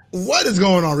 what is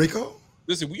going on, Rico?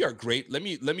 Listen, we are great. Let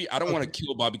me. I don't want to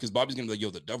kill Bobby because Bobby's gonna be like, yo,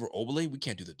 the double overlay. We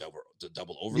can't do the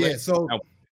double overlay. Yeah. So now,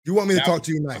 you want me to talk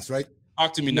to you nice, right?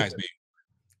 Talk to me nice, baby.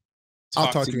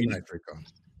 I'll talk to you nice, Rico.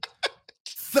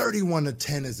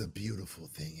 31-10 is a beautiful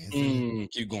thing, isn't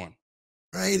it? Keep going.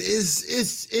 Right?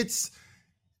 It's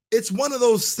one of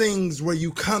those things where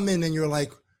you come in and you're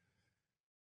like,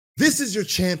 this is your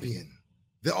champion,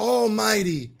 the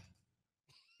almighty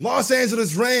Los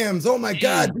Angeles Rams. Oh my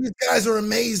God, these guys are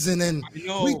amazing. And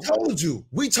we told you.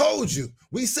 We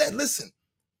said, listen,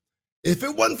 if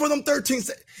it wasn't for them 13,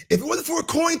 if it wasn't for a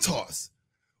coin toss,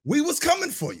 we was coming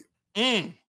for you.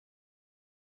 And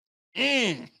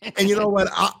you know what?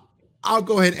 I'll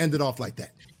go ahead and end it off like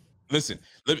that. Listen,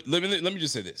 let me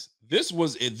just say this. This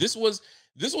was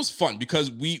fun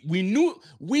because we know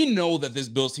that this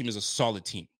Bills team is a solid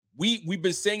team. We've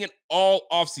been saying it all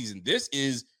offseason. This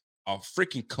is a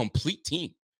freaking complete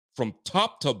team from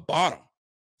top to bottom,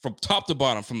 from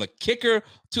the kicker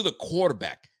to the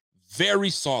quarterback. Very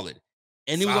solid.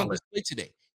 And it was on display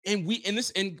today. And we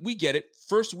get it.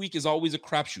 First week is always a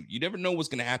crapshoot. You never know what's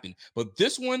going to happen. But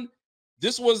this was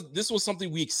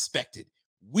something we expected.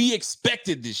 We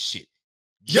expected this shit.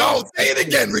 Yo, say it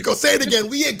again, Rico. Say it again.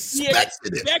 We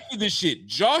expected this shit.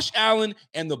 Josh Allen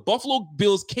and the Buffalo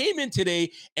Bills came in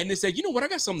today and they said, you know what? I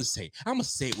got something to say. I'm going to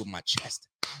say it with my chest.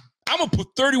 I'm going to put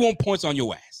 31 points on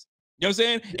your ass. You know what I'm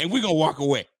saying? And we're going to walk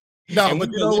away. No, but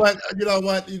you know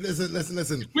what?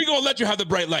 Listen. We're going to let you have the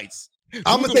bright lights.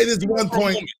 I'm going to say this one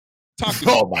point. Talk to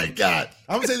me. Oh, my God.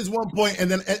 I'm going to say this one point,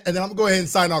 and then I'm going to go ahead and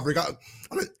sign off, Rick. I'm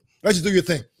going to let you do your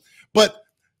thing. But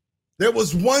there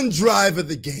was one drive of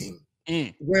the game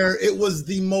where it was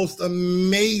the most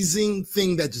amazing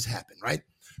thing that just happened, right?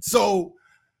 So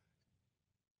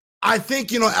I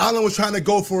think, Allen was trying to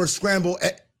go for a scramble,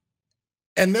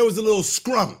 and there was a little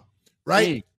scrum,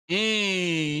 right?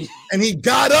 And he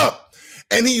got up,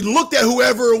 and he looked at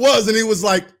whoever it was, and he was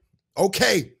like,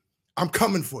 okay, I'm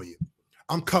coming for you.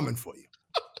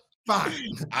 Fine.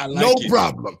 No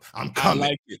problem. I'm coming. I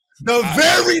like it. The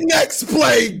very next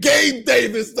play, Gabe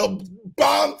Davis, the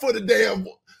bomb for the damn.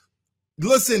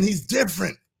 Listen, he's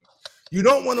different. You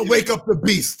don't want to wake up the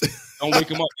beast. Don't wake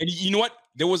him up. And you know what?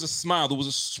 There was a smile. There was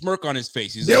a smirk on his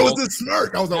face. There was a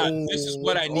smirk. I was like, this is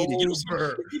what I needed.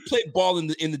 If you played ball in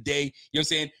the day, you know what I'm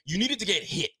saying? You needed to get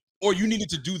hit, or you needed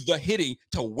to do the hitting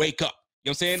to wake up. You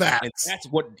know what I'm saying? Facts. And that's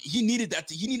what he needed.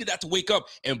 He needed that to wake up.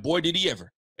 And boy, did he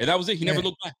ever. And that was it. He never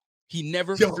looked back. He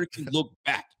never freaking looked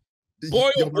back.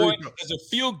 Boy, oh boy, does it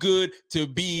feel good to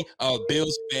be a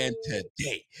Bills fan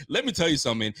today. Let me tell you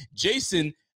something,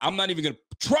 Jason. I'm not even going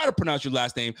to try to pronounce your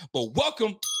last name, but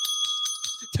welcome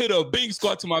to the Big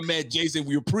Squad to my man, Jason.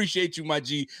 We appreciate you, my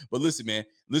G. But listen, man.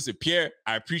 Listen, Pierre,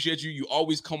 I appreciate you. You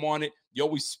always come on it. You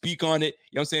always speak on it.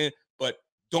 You know what I'm saying? But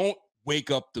don't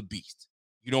wake up the beast.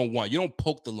 You don't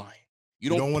poke the lion. You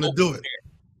don't want to do it.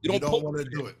 You don't want to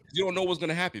do it. You don't know what's going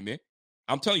to happen, man.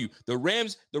 I'm telling you, the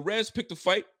Rams picked a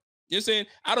fight. You know what I'm saying?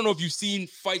 I don't know if you've seen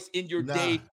fights in your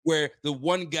day where the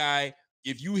one guy,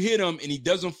 if you hit him and he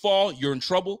doesn't fall, you're in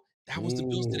trouble. That was the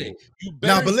Bills today.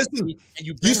 But listen,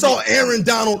 you saw Aaron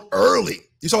Donald early.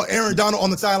 You saw Aaron Donald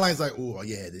on the sidelines like, oh,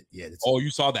 yeah. Oh, you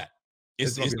saw that.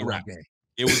 It's a wrap.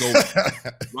 It was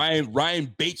over.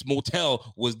 Ryan Bates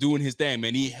Motel was doing his thing,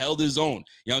 man. He held his own. You know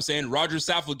what I'm saying? Roger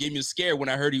Saffold gave me a scare when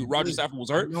I heard Roger Saffold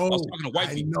was hurt. I was talking to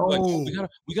Wifey. Like,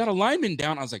 we got a lineman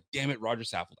down. I was like, damn it, Roger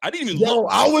Saffold. I didn't even look.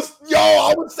 I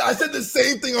said the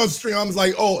same thing on stream. I was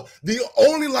like, oh, the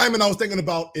only lineman I was thinking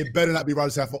about, it better not be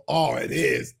Roger Saffold. Oh, it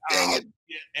is. Dang it.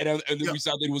 And then we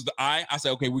saw that it was the eye. I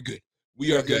said, okay, we're good.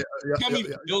 We are good.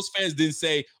 Those fans didn't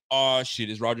say, oh, shit,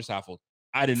 it's Roger Saffold.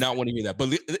 I did not want to hear that.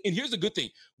 But and here's the good thing.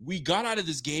 We got out of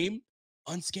this game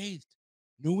unscathed.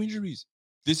 No injuries.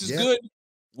 This is good.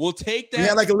 We'll take that. We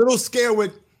had like a little scare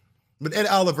with Ed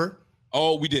Oliver.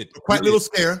 Oh, we did. Quite a little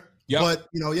scare. Yep. But,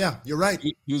 you're right.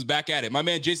 He was back at it. My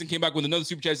man Jason came back with another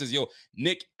super chat. Says, yo,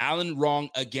 Nick Allen wrong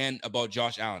again about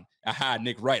Josh Allen. Aha,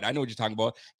 Nick, right. I know what you're talking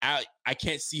about. I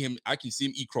can't see him. I can see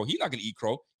him eat crow. He's not going to eat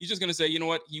crow. He's just going to say, you know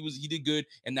what? He did good,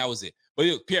 and that was it. But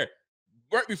Pierre,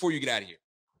 right before you get out of here.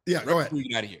 Yeah, go ahead. Before you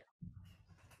get out of here.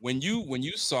 When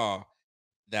you saw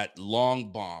that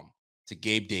long bomb to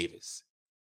Gabe Davis,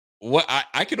 what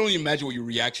I can only imagine what your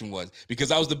reaction was, because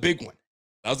that was the big one.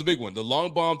 That was the big one. The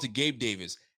long bomb to Gabe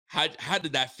Davis. How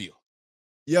did that feel?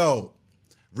 Yo,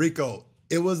 Rico,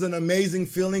 it was an amazing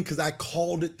feeling because I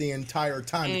called it the entire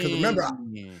time. Because remember,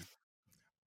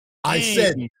 I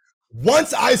said,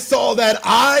 once I saw that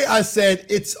I said,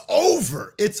 it's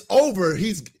over. It's over.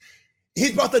 He's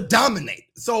about to dominate.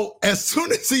 So as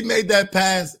soon as he made that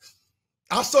pass,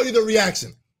 I'll show you the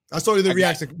reaction.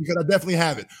 Because I definitely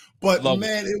have it. But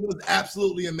it was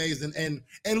absolutely amazing. And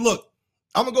look,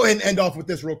 I'm gonna go ahead and end off with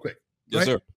this real quick. Yes,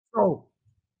 sir. So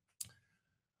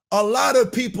a lot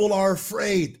of people are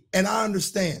afraid, and I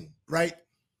understand, right?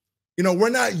 We're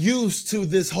not used to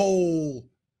this whole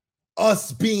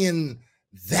us being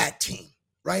that team,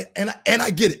 right? And I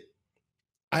get it.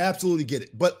 I absolutely get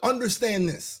it. But understand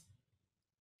this.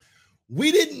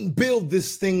 We didn't build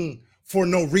this thing for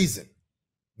no reason.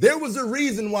 There was a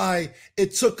reason why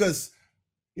it took us,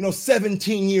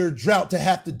 17-year drought to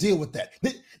have to deal with that.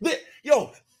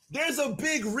 There's a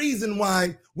big reason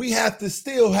why we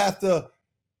still have to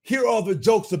hear all the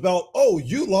jokes about, oh,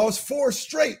 you lost 4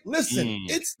 straight. Listen,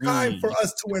 it's time for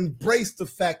us to embrace the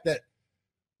fact that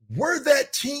we're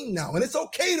that team now, and it's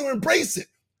okay to embrace it.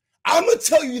 I'm going to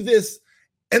tell you this,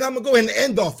 and I'm going to go ahead and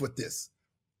end off with this.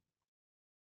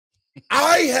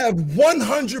 I have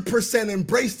 100%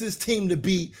 embraced this team to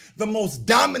be the most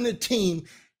dominant team.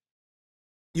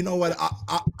 You know what?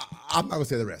 I'm not going to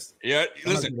say the rest. Yeah,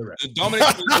 listen, the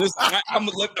dominant team, I'm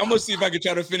going to see if I can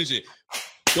try to finish it.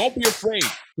 Don't be afraid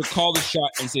to call the shot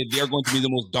and say they're going to be the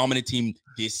most dominant team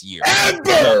this year.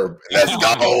 Ever. Let's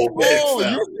go.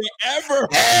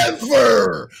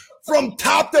 Ever. From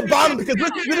top to bottom. Because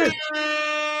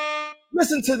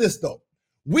listen to this, though.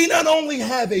 We not only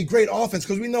have a great offense,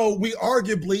 because we know we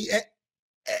arguably,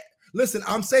 listen,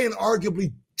 I'm saying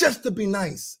arguably just to be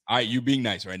nice. All right, you being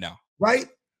nice right now. Right?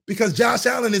 Because Josh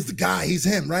Allen is the guy. He's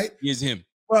him, right? He is him.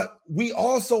 But we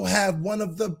also have one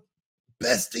of the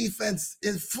best defense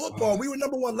in football. We were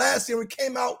number 1 last year. We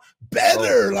came out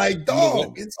better.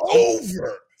 It's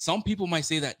over. Some people might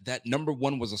say that number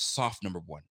 1 was a soft number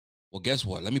 1. Well, guess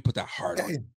what? Let me put that hard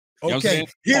on you. Okay,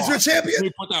 here's your champion. Let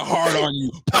me put that hard on you.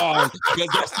 Pause. Because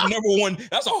that's the number 1.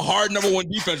 That's a hard number 1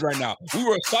 defense right now. We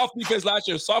were a soft defense last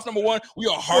year. Soft number 1. We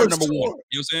are hard number 1. You know what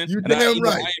I'm saying? You're damn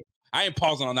right. I ain't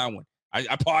pausing on that one.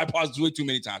 I paused way too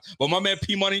many times. But my man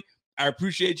P Money, I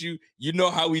appreciate you. You know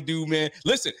how we do, man.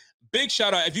 Listen, big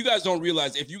shout out. If you guys don't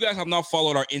realize, if you guys have not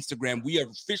followed our Instagram, we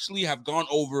officially have gone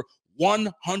over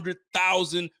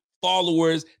 100,000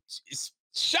 followers.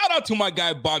 Shout out to my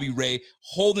guy, Bobby Ray,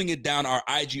 holding it down, our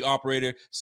IG operator.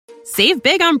 Save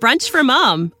big on brunch for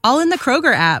mom, all in the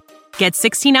Kroger app. Get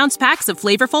 16-ounce packs of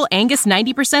flavorful Angus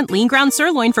 90% lean ground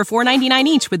sirloin for $4.99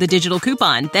 each with a digital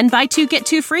coupon. Then buy 2, get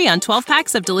 2 free on 12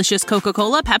 packs of delicious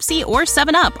Coca-Cola, Pepsi, or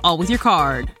 7-Up, all with your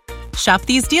card. Shop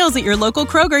these deals at your local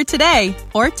Kroger today,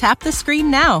 or tap the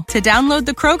screen now to download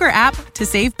the Kroger app to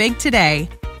save big today.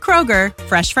 Kroger,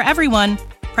 fresh for everyone.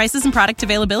 Prices and product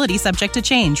availability subject to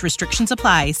change. Restrictions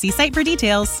apply. See site for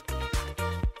details.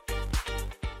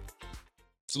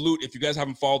 Salute. If you guys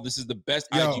haven't followed, this is the best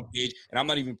IG page, and I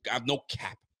have no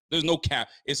cap. There's no cap.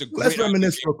 It's a great. Let's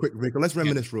reminisce real quick, Rico. Let's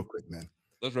reminisce real quick, man.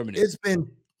 Let's reminisce.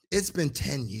 It's been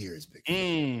 10 years,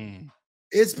 big.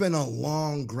 It's been a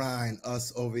long grind,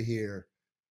 us over here,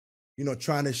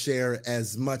 trying to share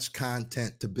as much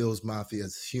content to Bills Mafia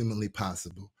as humanly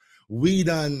possible. We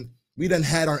done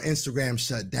had our Instagram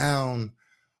shut down,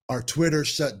 our Twitter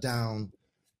shut down,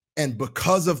 and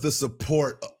because of the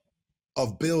support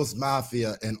of Bills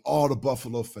Mafia and all the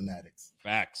Buffalo fanatics,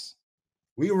 facts,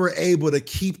 we were able to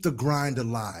keep the grind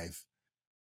alive,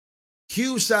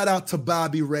 Huge shout out to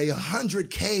Bobby Ray,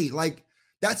 100K. Like,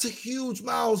 that's a huge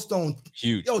milestone.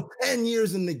 Huge. 10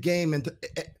 years in the game. And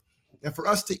for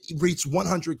us to reach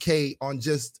 100K on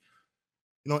just,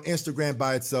 Instagram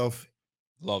by itself.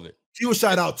 Love it. Huge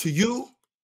shout out to you.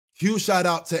 Huge shout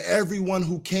out to everyone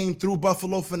who came through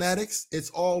Buffalo Fanatics. It's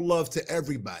all love to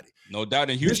everybody. No doubt.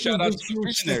 And huge shout out to the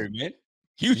visionary, man.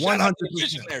 Huge shout out to the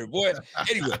visionary, boy.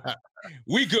 Anyway,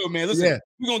 we good, man. Listen,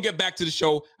 we're going to get back to the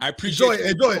show. I appreciate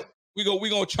it. Enjoy it. We're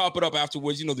gonna chop it up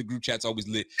afterwards. The group chat's always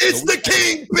lit. It's the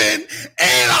Kingpin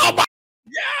and all my...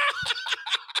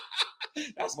 Yeah.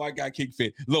 That's my guy,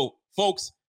 Kingpin. Look,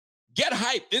 folks, get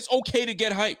hyped. It's okay to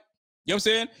get hyped. You know what I'm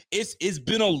saying? It's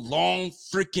been a long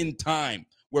freaking time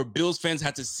where Bills fans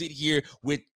had to sit here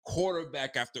with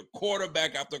quarterback after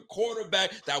quarterback after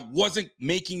quarterback that wasn't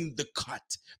making the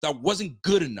cut, that wasn't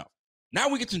good enough. Now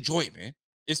we get to enjoy it, man.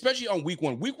 Especially on week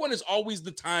one. Week one is always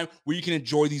the time where you can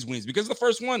enjoy these wins because the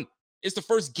first one. It's the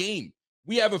first game.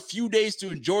 We have a few days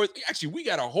to enjoy it. Actually, we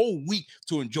got a whole week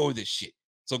to enjoy this shit.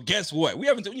 So guess what? We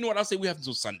haven't, I'll say we have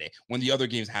until Sunday when the other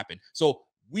games happen. So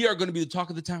we are going to be the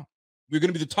talk of the town. We're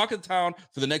going to be the talk of the town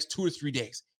for the next 2 or 3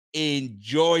 days.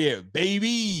 Enjoy it,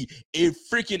 baby.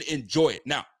 Freaking enjoy it.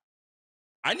 Now,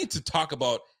 I need to talk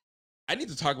about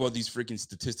these freaking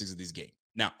statistics of this game.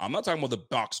 Now, I'm not talking about the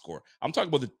box score. I'm talking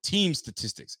about the team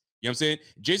statistics. You know what I'm saying?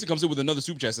 Jason comes in with another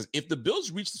super chat, says, if the Bills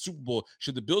reach the Super Bowl,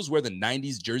 should the Bills wear the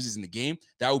 90s jerseys in the game?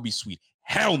 That would be sweet.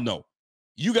 Hell no.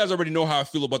 You guys already know how I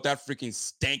feel about that freaking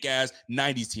stank-ass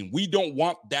 90s team. We don't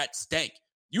want that stank.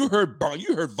 You heard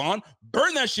Vaughn.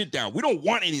 Burn that shit down. We don't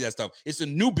want any of that stuff. It's a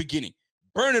new beginning.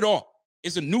 Burn it all.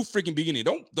 It's a new freaking beginning. I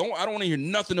don't want to hear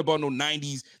nothing about no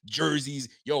 90s jerseys.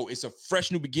 Yo, it's a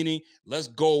fresh new beginning. Let's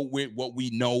go with what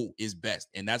we know is best.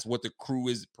 And that's what the crew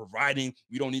is providing.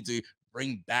 We don't need to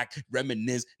bring back,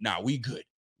 reminisce. Nah, we good.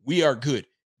 We are good.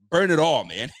 Burn it all,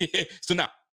 man. So now,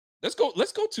 let's go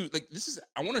to,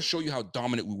 I want to show you how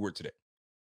dominant we were today.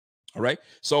 All right?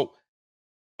 So,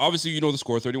 obviously, the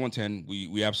score, 31-10.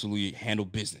 We absolutely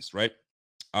handled business, right?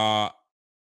 Now,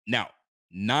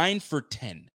 9 for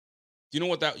 10. Do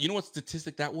you know what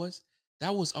statistic that was?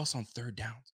 That was us on third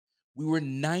downs. We were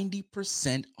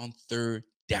 90% on third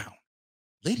down.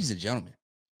 Ladies and gentlemen,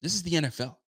 this is the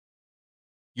NFL.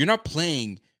 You're not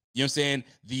playing,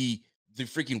 the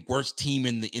freaking worst team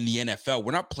in the NFL.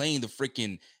 We're not playing the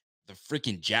freaking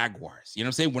Jaguars. You know what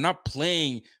I'm saying? We're not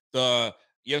playing the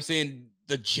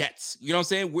Jets. You know what I'm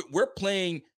saying? We're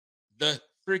playing the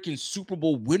freaking Super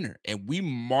Bowl winner, and we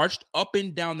marched up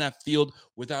and down that field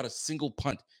without a single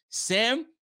punt. Sam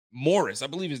Morris, I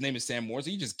believe his name is Sam Morris.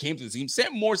 He just came to the team.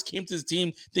 Sam Morris came to his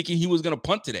team thinking he was going to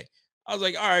punt today. I was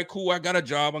like, all right, cool. I got a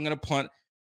job. I'm going to punt.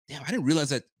 Damn, I didn't realize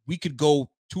that we could go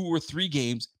 2 or 3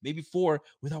 games, maybe 4,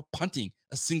 without punting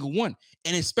a single one.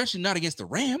 And especially not against the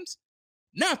Rams.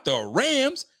 Not the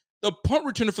Rams. The punt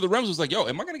returner for the Rams was like, yo,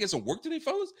 am I going to get some work today,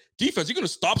 fellas? Defense, you going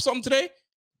to stop something today?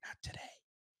 Not today.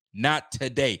 Not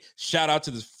today. Shout out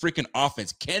to this freaking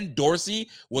offense. Ken Dorsey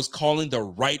was calling the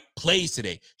right plays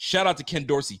today. Shout out to Ken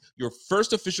Dorsey. Your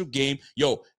first official game.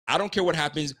 Yo, I don't care what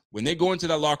happens when they go into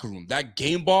that locker room. That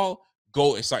game ball,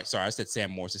 sorry, I said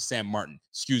Sam Morris. It's Sam Martin.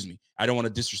 Excuse me. I don't want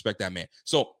to disrespect that man.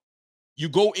 So you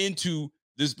go into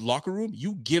this locker room,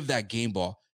 you give that game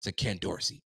ball to Ken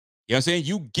Dorsey. You know what I'm saying?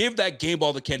 You give that game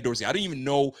ball to Ken Dorsey. I didn't even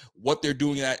know what they're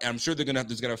doing at. I'm sure there's gonna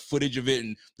have footage of it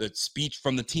and the speech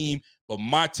from the team. But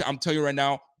I'm telling you right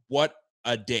now, what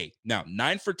a day. Now,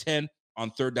 9 for 10 on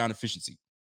third down efficiency.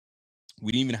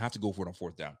 We didn't even have to go for it on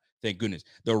fourth down. Thank goodness.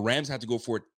 The Rams had to go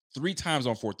for it 3 times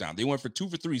on fourth down. They went for 2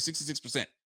 for 3, 66%.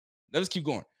 Let us keep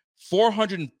going.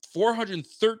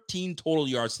 413 total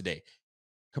yards today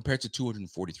compared to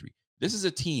 243. This is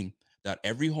a team that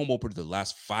every home opener the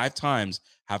last 5 times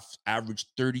have averaged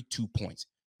 32 points.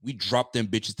 We dropped them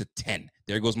bitches to 10.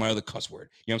 There goes my other cuss word.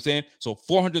 You know what I'm saying? So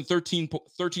 413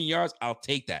 yards, I'll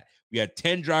take that. We had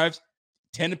 10 drives,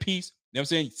 10 apiece. You know what I'm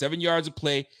saying? 7 yards of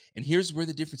play. And here's where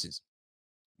the difference is.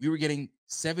 We were getting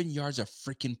 7 yards of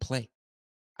freaking play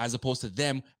as opposed to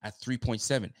them at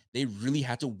 3.7. They really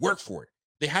had to work for it.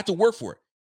 They had to work for it.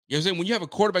 You know what I'm saying? When you have a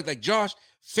quarterback like Josh,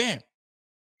 fam,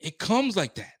 it comes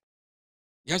like that.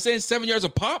 You know what I'm saying? 7 yards a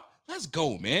pop. Let's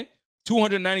go, man.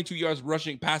 292 yards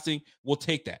rushing, passing. We'll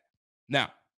take that.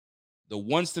 Now, the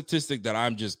one statistic that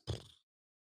I'm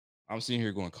sitting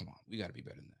here going, come on, we got to be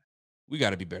better than that. We got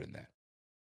to be better than that.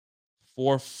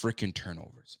 4 freaking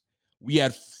turnovers. We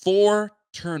had 4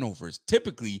 turnovers.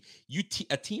 Typically,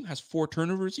 a team has 4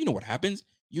 turnovers. You know what happens?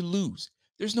 You lose.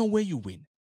 There's no way you win.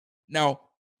 Now,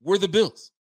 we're the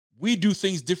Bills. We do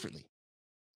things differently.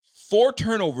 4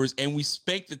 turnovers, and we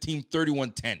spank the team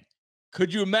 31-10.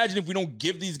 Could you imagine if we don't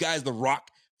give these guys the rock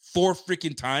 4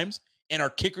 freaking times and our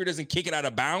kicker doesn't kick it out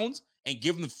of bounds and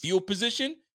give them the field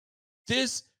position,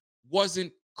 this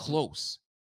wasn't close.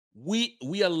 We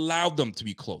allowed them to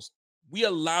be close. We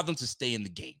allowed them to stay in the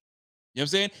game. You know what I'm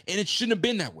saying? And it shouldn't have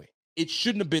been that way. It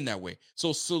shouldn't have been that way.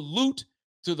 So salute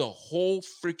to the whole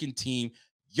freaking team.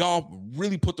 Y'all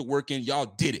really put the work in.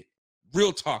 Y'all did it.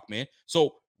 Real talk, man.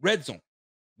 So red zone.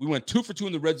 We went 2 for 2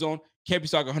 in the red zone. Can't be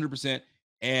stock 100%.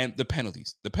 And the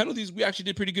penalties. The penalties, we actually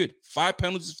did pretty good. 5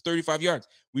 penalties for 35 yards.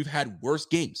 We've had worse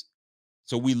games.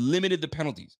 So we limited the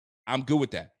penalties. I'm good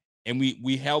with that. And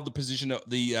we held the position of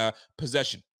the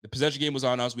possession. The possession game was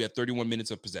on us. We had 31 minutes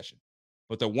of possession.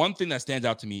 But the one thing that stands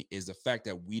out to me is the fact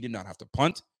that we did not have to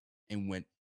punt and went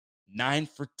 9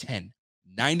 for 10,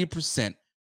 90%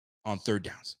 on third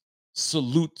downs.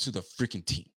 Salute to the freaking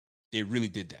team. They really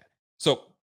did that. So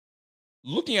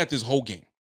looking at this whole game,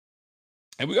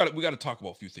 and we got to talk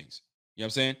about a few things. You know what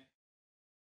I'm saying?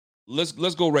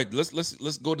 Let's go right.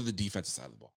 Let's go to the defensive side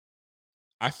of the ball.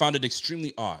 I found it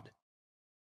extremely odd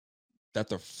that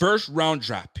the first round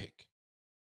draft pick,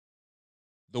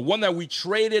 the one that we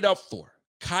traded up for,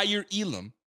 Kaiir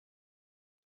Elam,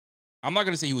 I'm not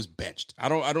going to say he was benched. I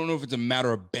don't know if it's a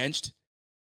matter of benched,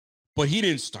 but he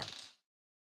didn't start.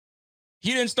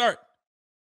 He didn't start.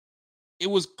 It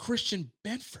was Christian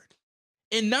Benford.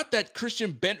 And not that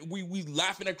Christian we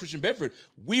laughing at Christian Benford.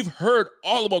 We've heard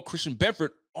all about Christian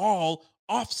Benford all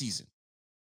offseason.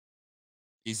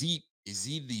 Is he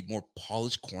the more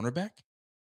polished cornerback?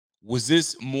 Was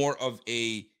this more of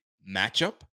a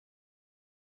matchup?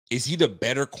 Is he the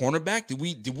better cornerback?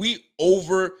 Did we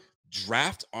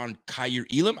overdraft on Kaiir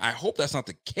Elam? I hope that's not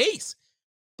the case.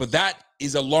 But that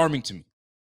is alarming to me.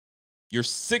 Your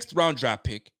 6th round draft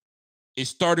pick is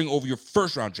starting over your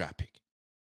 1st round draft pick.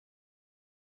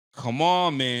 Come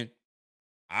on, man.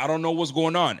 I don't know what's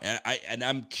going on. And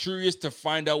I'm curious to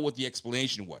find out what the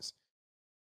explanation was.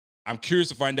 I'm curious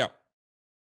to find out.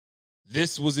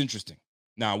 This was interesting.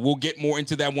 Now, we'll get more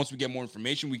into that once we get more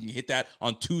information. We can hit that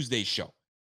on Tuesday's show.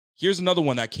 Here's another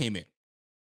one that came in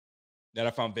that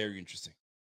I found very interesting.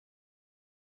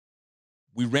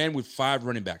 We ran with 5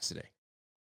 running backs today.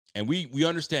 And we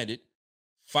understand it.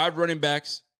 5 running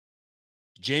backs,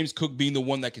 James Cook being the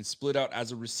one that can split out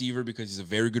as a receiver because he's a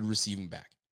very good receiving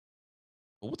back.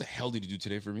 But what the hell did he do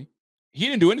today for me? He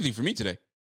didn't do anything for me today.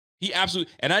 He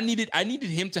absolutely, and I needed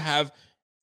him to have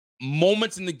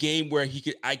moments in the game where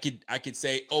I could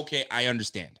say, okay, I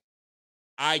understand.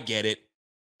 I get it.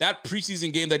 That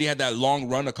preseason game that he had that long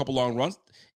run, a couple long runs,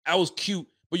 that was cute,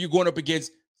 but you're going up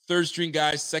against 3rd string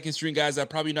guys, 2nd string guys that are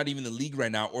probably not even in the league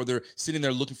right now, or they're sitting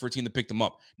there looking for a team to pick them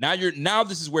up. Now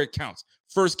this is where it counts.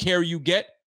 First carry you get,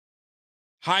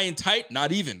 high and tight,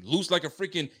 not even. Loose like a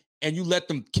freaking, and you let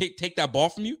them take that ball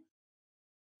from you?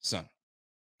 Son,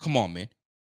 come on, man.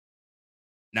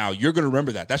 Now, you're going to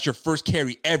remember that. That's your first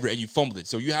carry ever, and you fumbled it.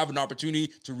 So you have an opportunity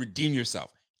to redeem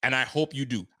yourself, and I hope you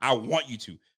do. I want you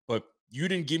to. But you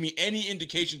didn't give me any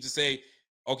indication to say,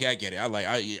 okay, I get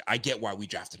it. I get why we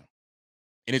drafted him.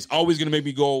 And it's always going to make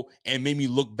me go and make me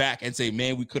look back and say,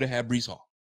 man, we could have had Breece Hall.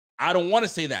 I don't want to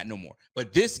say that no more.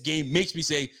 But this game makes me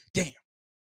say, damn,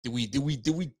 did we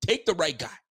take the right guy?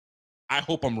 I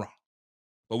hope I'm wrong.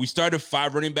 But we started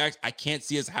 5 running backs. I can't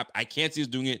see us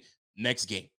doing it next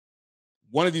game.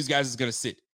 One of these guys is going to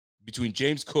sit between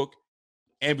James Cook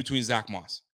and between Zach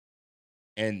Moss.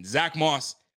 And Zach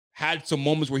Moss had some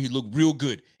moments where he looked real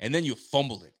good, and then you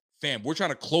fumble it. Fam, we're trying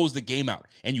to close the game out,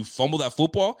 and you fumble that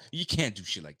football? You can't do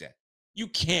shit like that. You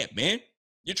can't, man.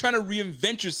 You're trying to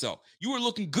reinvent yourself. You were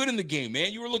looking good in the game,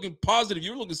 man. You were looking positive.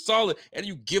 You were looking solid, and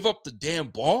you give up the damn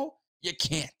ball? You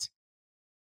can't.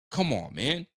 Come on,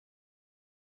 man.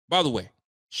 By the way,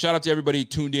 shout out to everybody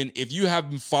tuned in. If you have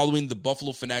been following the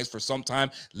Buffalo Fanatics for some time,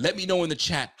 let me know in the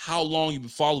chat how long you've been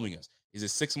following us. Is it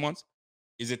 6 months?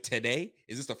 Is it today?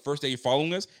 Is this the first day you're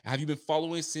following us? Have you been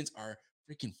following us since our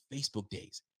freaking Facebook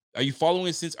days? Are you following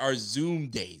us since our Zoom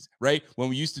days, right? When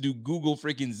we used to do Google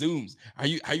freaking Zooms. Have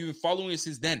you been following us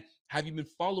since then? Have you been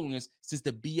following us since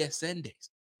the BSN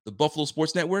days? The Buffalo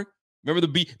Sports Network? Remember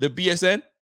the BSN?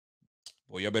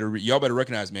 Boy, y'all better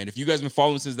recognize, man. If you guys have been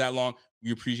following us since that long,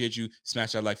 we appreciate you.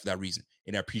 Smash that like for that reason.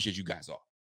 And I appreciate you guys all.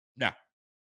 Now,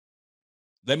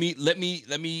 let me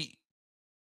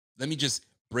just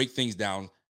break things down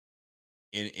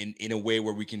in a way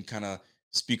where we can kind of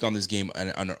speak on this game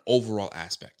on an overall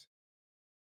aspect.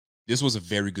 This was a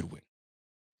very good win.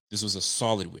 This was a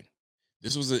solid win.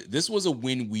 This was a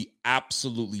win we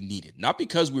absolutely needed. Not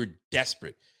because we're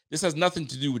desperate. This has nothing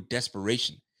to do with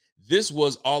desperation. This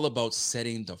was all about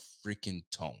setting the freaking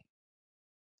tone.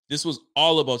 This was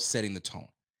all about setting the tone.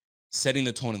 Setting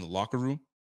the tone in the locker room.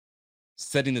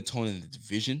 setting the tone in the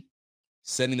division,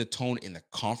 setting the tone in the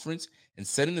conference, and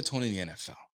setting the tone in the NFL.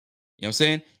 You know what I'm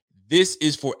saying? This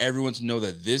is for everyone to know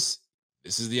that this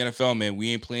is the NFL, man.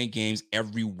 We ain't playing games.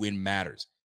 Every win matters.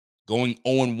 Going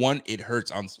 0-1, it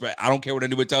hurts. I don't care what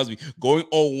anybody tells me. Going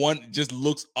 0-1 just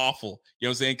looks awful. You know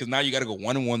what I'm saying? Because now you got to go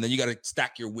 1-1, then you got to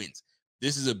stack your wins.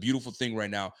 This is a beautiful thing right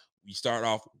now. We start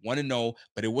off 1-0,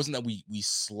 but it wasn't that we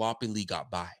sloppily got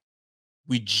by.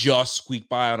 We just squeaked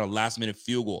by on a last-minute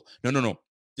field goal. No.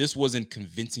 This was in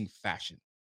convincing fashion.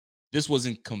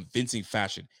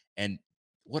 And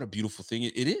what a beautiful thing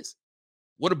it is.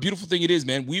 What a beautiful thing it is,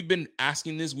 man. We've been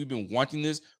asking this. We've been wanting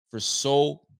this for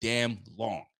so damn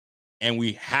long. And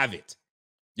we have it.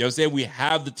 You know what I'm saying? We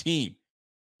have the team.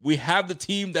 We have the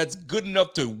team that's good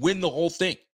enough to win the whole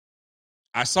thing.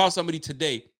 I saw somebody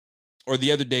today or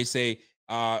the other day say,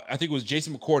 I think it was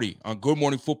Jason McCourty on Good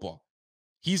Morning Football.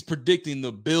 He's predicting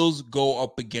the Bills go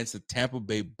up against the Tampa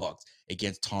Bay Bucks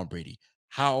against Tom Brady.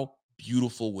 How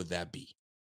beautiful would that be?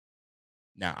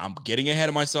 Now, I'm getting ahead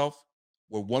of myself.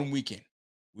 We're 1 week in.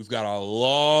 We've got a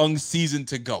long season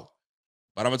to go.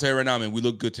 But I'm going to tell you right now, man, we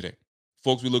look good today.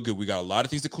 Folks, we look good. We got a lot of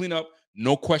things to clean up.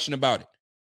 No question about it.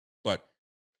 But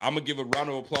I'm going to give a round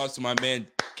of applause to my man,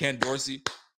 Ken Dorsey.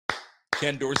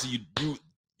 Ken Dorsey,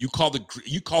 you called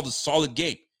the solid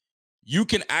game. You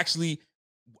can actually,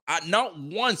 not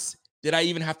once did I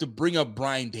even have to bring up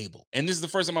Brian Daboll. And this is the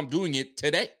first time I'm doing it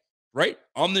today, right?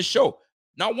 On this show.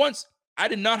 Not once. I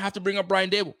did not have to bring up Brian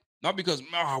Daboll. Not because,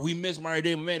 we miss Brian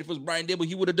Daboll. Man, if it was Brian Daboll,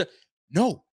 he would have done.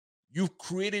 No. You've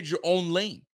created your own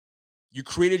lane.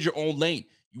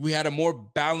 We had a more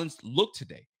balanced look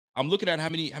today. I'm looking at how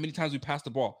many times we passed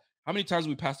the ball. How many times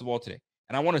we passed the ball today?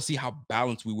 And I want to see how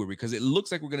balanced we were because it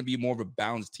looks like we're going to be more of a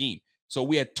balanced team. So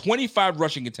we had 25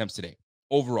 rushing attempts today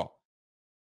overall.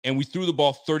 And we threw the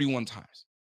ball 31 times.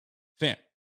 Fam,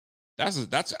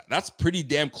 that's pretty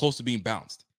damn close to being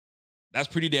balanced. That's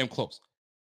pretty damn close.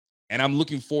 And I'm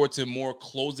looking forward to more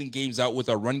closing games out with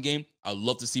our run game. I'd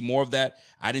love to see more of that.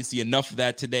 I didn't see enough of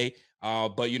that today.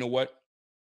 But you know what?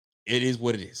 It is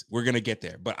what it is. We're going to get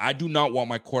there. But I do not want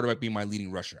my quarterback being my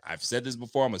leading rusher. I've said this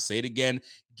before. I'm going to say it again.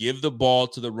 Give the ball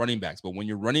to the running backs. But when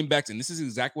you're running backs, and this is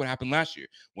exactly what happened last year,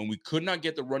 when we could not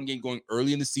get the run game going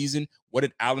early in the season, what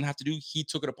did Allen have to do? He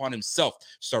took it upon himself.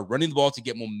 Start running the ball to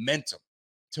get momentum,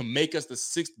 to make us the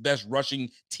 6th best rushing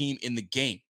team in the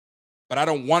game. But I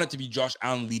don't want it to be Josh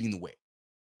Allen leading the way.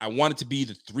 I want it to be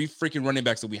the 3 freaking running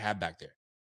backs that we have back there.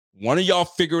 One of y'all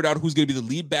figure it out who's going to be the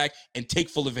lead back and take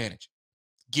full advantage.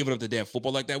 Giving up the damn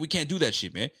football like that. We can't do that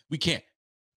shit, man. We can't.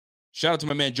 Shout out to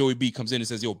my man Joey B. Comes in and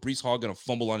says, yo, Breece Hall going to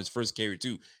fumble on his first carry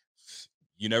too.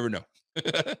 You never know.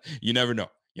 You never know.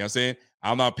 You know what I'm saying?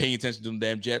 I'm not paying attention to them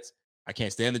damn Jets. I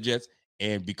can't stand the Jets.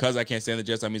 And because I can't stand the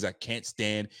Jets, that means I can't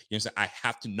stand, you know what I'm saying? I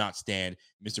have to not stand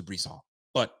Mr. Breece Hall.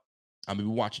 But I'm going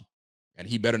to be watching. And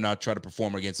he better not try to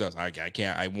perform against us. I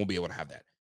can't. I won't be able to have that.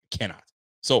 I cannot.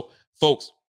 So,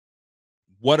 folks,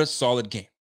 what a solid game.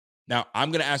 Now,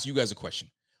 I'm going to ask you guys a question.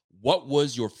 What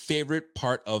was your favorite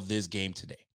part of this game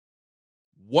today?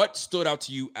 What stood out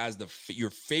to you as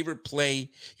your favorite play,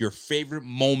 your favorite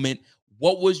moment?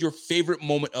 What was your favorite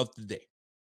moment of the day?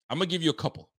 I'm going to give you a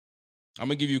couple.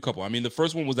 I mean, the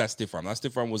first one was that stiff arm. That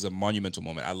stiff arm was a monumental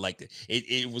moment. I liked it.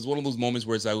 It was one of those moments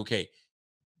where it's like, okay,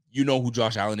 you know who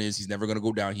Josh Allen is. He's never going to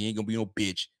go down. He ain't going to be no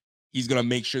bitch. He's going to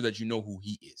make sure that you know who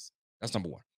he is. That's number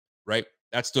one, right?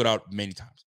 That stood out many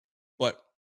times. But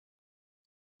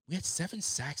we had 7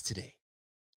 sacks today.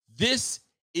 This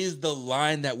is the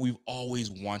line that we've always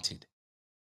wanted.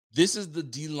 This is the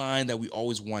D line that we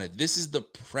always wanted. This is the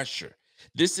pressure.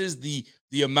 This is the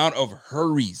amount of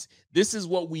hurries. This is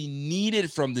what we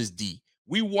needed from this D.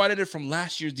 We wanted it from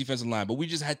last year's defensive line, but we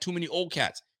just had too many old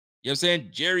cats. You know what I'm saying?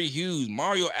 Jerry Hughes,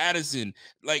 Mario Addison.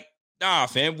 Like, nah,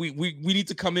 fam. We need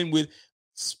to come in with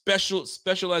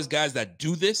specialized guys that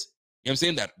do this. You know what I'm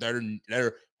saying? That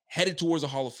are headed towards the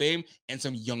Hall of Fame and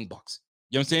some young bucks.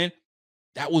 You know what I'm saying?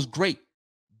 That was great.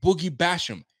 Boogie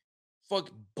Basham.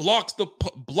 Blocks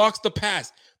the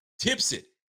pass. Tips it.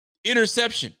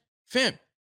 Interception. Fam,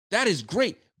 that is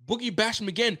great. Boogie Basham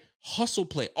again. Hustle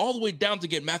play all the way down to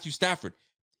get Matthew Stafford.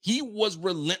 He was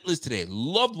relentless today.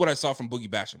 Loved what I saw from Boogie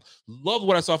Basham. Loved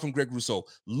what I saw from Greg Rousseau.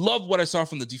 Loved what I saw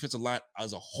from the defensive line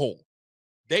as a whole.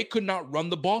 They could not run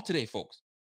the ball today, folks.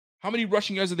 How many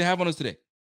rushing yards did they have on us today?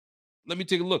 Let me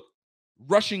take a look.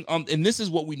 Rushing, and this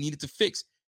is what we needed to fix.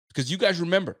 Because you guys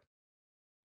remember,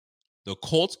 the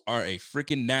Colts are a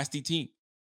freaking nasty team.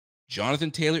 Jonathan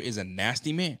Taylor is a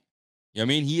nasty man. You know what I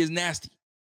mean? He is nasty.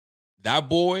 That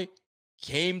boy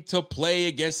came to play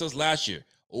against us last year.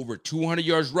 Over 200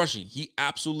 yards rushing. He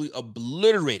absolutely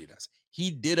obliterated us. He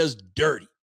did us dirty.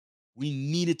 We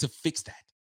needed to fix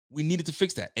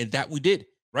that. And that we did,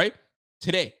 right?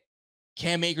 Today,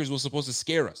 Cam Akers was supposed to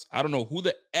scare us. I don't know who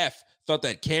the F thought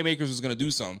that Cam Akers was going to do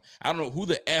something. I don't know who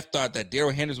the F thought that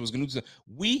Darrell Henderson was going to do something.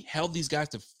 We held these guys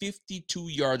to 52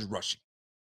 yards rushing.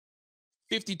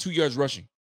 52 yards rushing.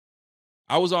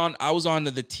 I was on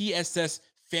the TSS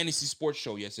Fantasy Sports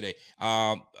Show yesterday.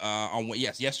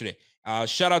 Yesterday.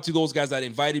 Shout out to those guys that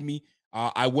invited me.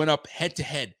 I went up head to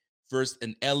head versus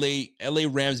an LA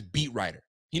Rams beat writer.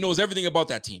 He knows everything about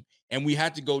that team, and we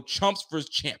had to go chumps versus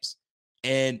champs.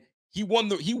 And he won.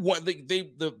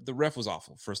 The ref was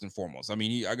awful first and foremost. I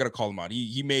mean, I gotta call him out.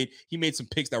 He made some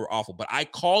picks that were awful, but I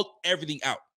called everything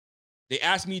out. They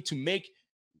asked me to make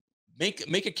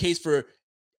a case for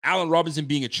Allen Robinson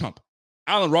being a chump.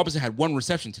 Allen Robinson had 1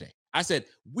 reception today. I said,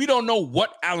 we don't know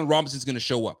what Allen Robinson is going to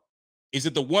show up. Is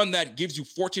it the one that gives you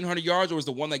 1,400 yards or is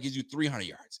the one that gives you 300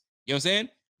 yards? You know what I'm saying?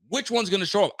 Which one's going to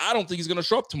show up? I don't think he's going to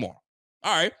show up tomorrow.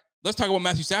 All right, let's talk about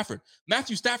Matthew Stafford.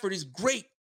 Matthew Stafford is great.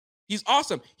 He's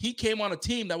awesome. He came on a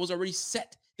team that was already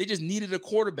set. They just needed a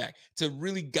quarterback to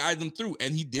really guide them through,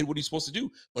 and he did what he's supposed to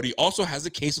do. But he also has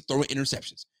a case of throwing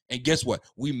interceptions. And guess what?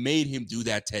 We made him do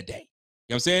that today.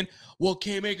 You know what I'm saying? Well,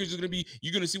 Cam Akers is going to be,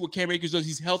 you're going to see what Cam Akers does.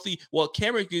 He's healthy. Well,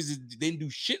 Cam Akers didn't do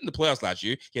shit in the playoffs last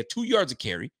year. He had 2 yards of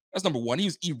carry. That's number one. He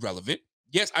was irrelevant.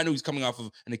 Yes, I know he's coming off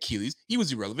of an Achilles. He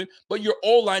was irrelevant, but your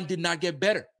O-line did not get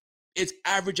better. It's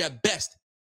average at best.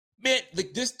 Man,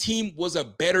 this team was a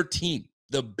better team.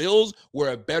 The Bills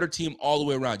were a better team all the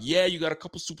way around. Yeah, you got a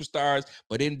couple superstars,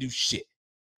 but they didn't do shit.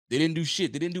 They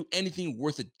didn't do anything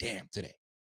worth a damn today.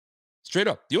 Straight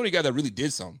up. The only guy that really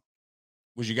did something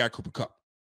was your guy Cooper Kupp.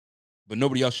 But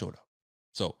nobody else showed up.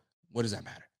 So what does that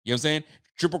matter? You know what I'm saying?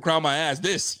 Triple crown my ass,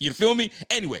 this. You feel me?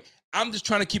 Anyway, I'm just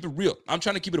trying to keep it real. I'm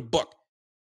trying to keep it a buck.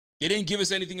 They didn't give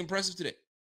us anything impressive today.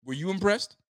 Were you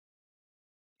impressed?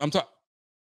 I'm talking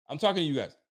to you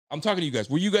guys.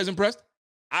 Were you guys impressed?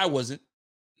 I wasn't.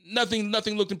 Nothing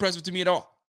looked impressive to me at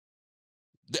all.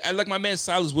 Like my man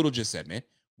Silas Whittle just said, man,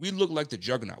 we looked like the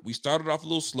juggernaut. We started off a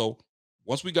little slow.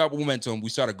 Once we got momentum, we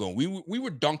started going. We were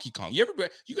Donkey Kong. You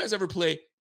guys ever play?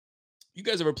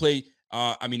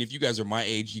 I mean, if you guys are my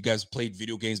age, you guys played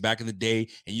video games back in the day,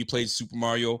 and you played Super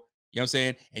Mario. You know what I'm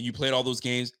saying? And you played all those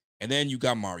games, and then you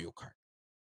got Mario Kart,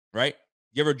 right?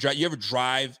 You ever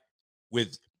drive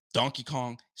with Donkey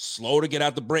Kong, slow to get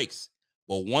out the brakes?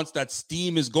 Well, once that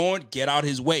steam is going, get out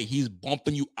his way. He's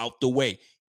bumping you out the way.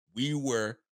 We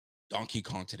were Donkey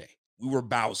Kong today. We were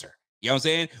Bowser. You know what I'm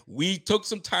saying? We took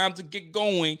some time to get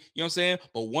going. You know what I'm saying?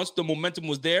 But once the momentum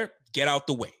was there, get out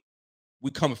the way.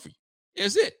 We coming for you.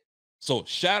 That's it. So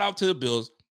shout out to the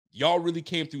Bills. Y'all really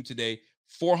came through today.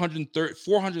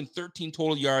 413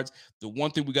 total yards. The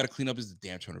one thing we got to clean up is the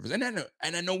damn turnovers. And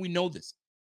I know we know this.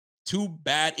 2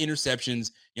 bad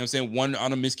interceptions, you know what I'm saying? One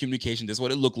on a miscommunication, that's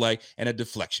what it looked like, and a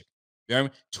deflection. You know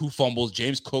what I mean? 2 fumbles.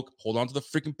 James Cook, hold on to the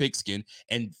freaking pigskin,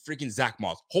 and freaking Zach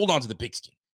Moss, hold on to the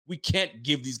pigskin. We can't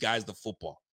give these guys the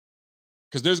football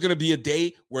because there's going to be a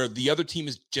day where the other team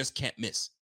just can't miss.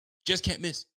 Just can't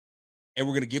miss. And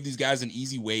we're going to give these guys an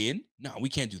easy way in? No, we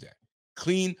can't do that.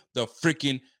 Clean the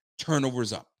freaking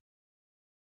turnovers up.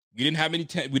 We didn't have any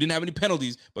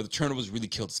penalties, but the turnovers really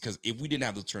killed us because if we didn't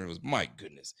have those turnovers, my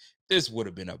goodness, this would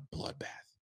have been a bloodbath.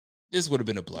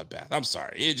 I'm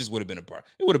sorry. It just would have been a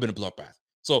bloodbath.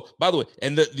 So, by the way,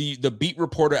 and the beat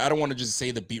reporter, I don't want to just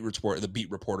say the beat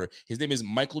reporter. His name is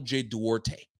Michael J.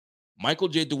 Duarte. Michael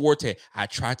J. Duarte, I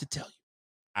tried to tell you.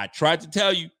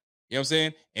 You know what I'm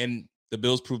saying? And the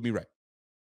Bills proved me right.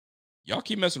 Y'all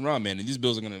keep messing around, man, and these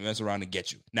Bills are going to mess around and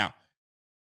get you. Now,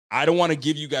 I don't want to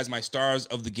give you guys my stars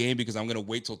of the game because I'm going to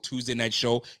wait till Tuesday night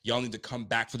show. Y'all need to come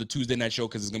back for the Tuesday night show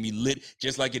because it's going to be lit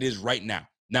just like it is right now.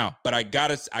 But I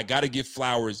gotta give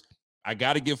flowers. I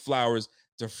got to give flowers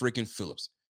to freaking Phillips.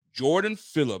 Jordan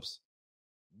Phillips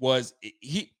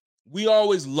we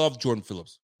always loved Jordan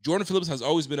Phillips. Jordan Phillips has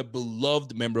always been a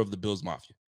beloved member of the Bills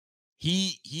Mafia.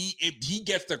 He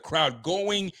gets the crowd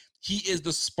going. He is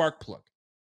the spark plug.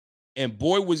 And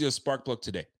boy, was he a spark plug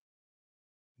today.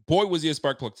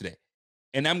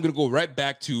 And I'm going to go right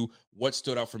back to what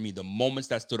stood out for me. The moments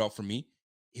that stood out for me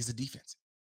is the defense.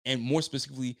 And more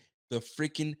specifically, the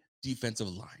freaking defensive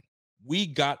line. We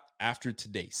got after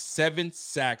today 7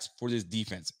 sacks for this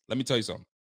defense. Let me tell you something.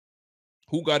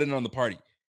 Who got in on the party?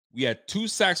 We had 2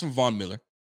 sacks from Von Miller.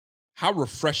 How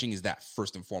refreshing is that,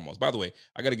 first and foremost? By the way,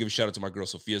 I got to give a shout out to my girl,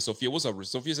 Sophia. Sophia, what's up?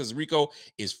 Sophia says, Rico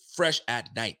is fresh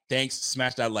at night. Thanks.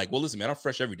 Smash that like. Well, listen, man, I'm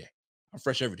fresh every day.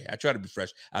 I try to be fresh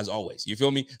as always. You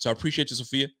feel me? So I appreciate you,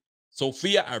 Sophia.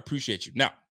 Sophia, I appreciate you.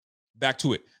 Now, back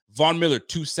to it. Von Miller,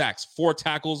 2 sacks, 4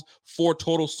 tackles, 4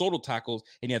 total tackles,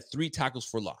 and he had 3 tackles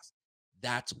for loss.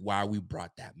 That's why we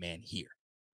brought that man here.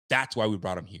 That's why we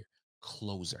brought him here.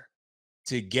 Closer.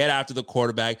 To get after the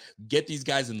quarterback, get these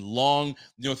guys in long,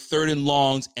 third and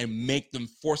longs, and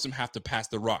force them have to pass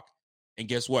the rock. And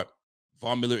guess what?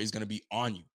 Von Miller is going to be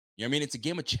on you. You know what I mean? It's a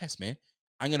game of chess, man.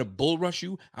 I'm going to bull rush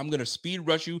you. I'm going to speed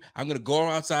rush you. I'm going to go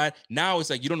outside. Now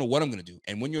it's like you don't know what I'm going to do.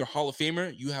 And when you're a Hall of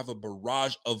Famer, you have a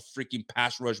barrage of freaking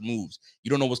pass rush moves. You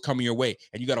don't know what's coming your way.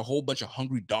 And you got a whole bunch of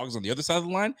hungry dogs on the other side of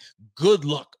the line. Good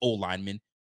luck, O-lineman.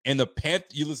 And the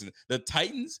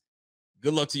Titans,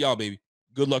 good luck to y'all, baby.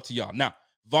 Good luck to y'all. Now,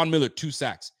 Von Miller, 2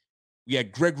 sacks. We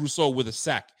had Greg Rousseau with a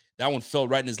sack. That one fell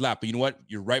right in his lap. But you know what?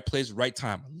 You're right place, right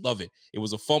time. I love it. It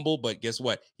was a fumble, but guess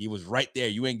what? He was right there.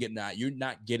 You're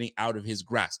not getting out of his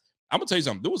grasp. I'm going to tell you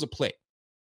something. There was a play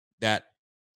that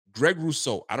Greg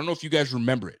Rousseau, I don't know if you guys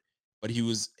remember it, but he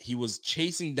was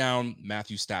chasing down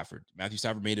Matthew Stafford. Matthew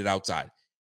Stafford made it outside.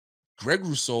 Greg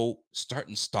Rousseau start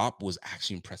and stop was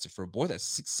actually impressive for a boy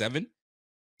that's 6'7".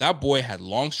 That boy had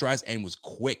long strides and was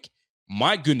quick.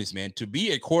 My goodness, man, to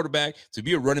be a quarterback, to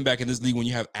be a running back in this league when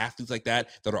you have athletes like that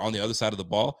are on the other side of the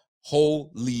ball,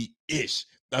 holy ish.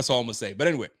 That's all I'm going to say. But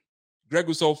anyway, Greg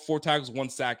Rousseau, 4 tackles, 1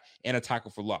 sack, and a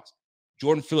tackle for loss.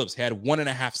 Jordan Phillips had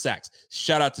 1.5 sacks.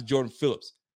 Shout out to Jordan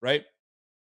Phillips, right?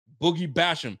 Boogie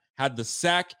Basham had the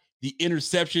sack, the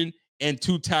interception, and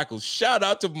 2 tackles. Shout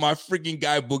out to my freaking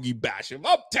guy, Boogie Basham.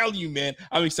 I'm telling you, man,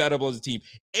 I'm excited about the team.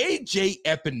 AJ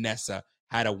Epinesa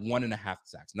had a 1.5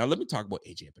 sacks. Now, let me talk about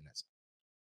AJ Epinesa.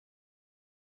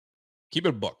 Keep it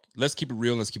a buck. Let's keep it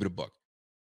real. Let's keep it a buck.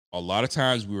 A lot of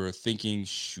times we were thinking,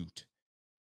 shoot,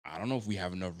 I don't know if we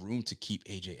have enough room to keep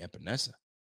AJ Epinesa.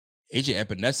 AJ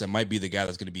Epinesa might be the guy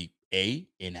that's going to be A,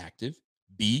 inactive,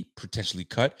 B, potentially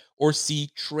cut, or C,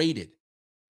 traded.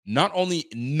 Not only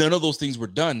none of those things were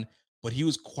done, but he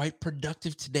was quite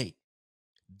productive today.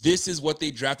 This is what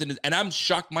they drafted. And I'm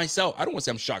shocked myself. I don't want to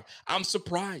say I'm shocked. I'm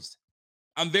surprised.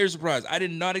 I'm very surprised. I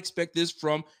did not expect this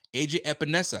from AJ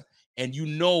Epinesa. And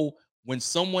when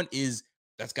someone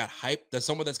that's got hype, that's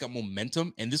someone that's got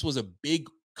momentum, and this was a big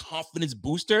confidence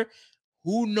booster,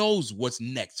 who knows what's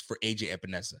next for AJ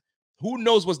Epinesa? Who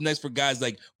knows what's next for guys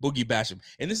like Boogie Basham?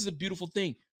 And this is a beautiful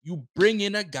thing. You bring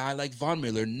in a guy like Von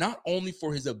Miller, not only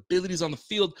for his abilities on the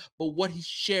field, but what he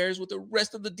shares with the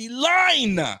rest of the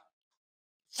D-line.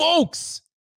 Folks,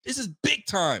 this is big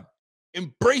time.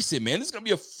 Embrace it, man. This is going to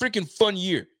be a freaking fun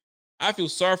year. I feel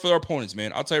sorry for our opponents,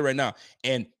 man. I'll tell you right now.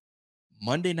 And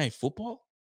Monday Night Football,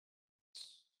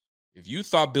 if you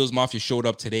thought Bills Mafia showed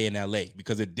up today in LA,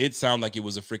 because it did sound like it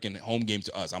was a freaking home game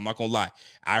to us. I'm not going to lie.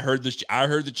 I heard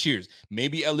the cheers.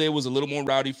 Maybe LA was a little more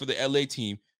rowdy for the LA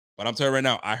team, but I'm telling you right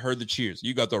now, I heard the cheers.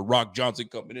 You got the Rock Johnson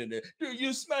coming in there. Do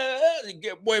you smell?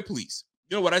 Boy, please.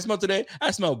 You know what I smell today?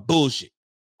 I smell bullshit.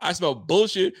 I smell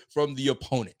bullshit from the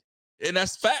opponent. And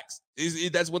that's facts.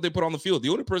 That's what they put on the field. The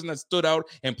only person that stood out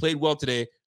and played well today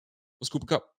was Cooper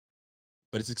Kupp.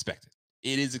 But it's expected.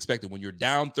 It is expected. When you're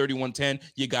down 31-10,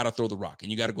 you got to throw the rock,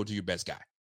 and you got to go to your best guy.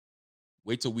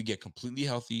 Wait till we get completely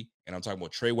healthy, and I'm talking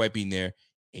about Trey White being there,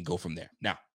 and go from there.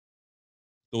 Now,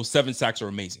 those 7 sacks are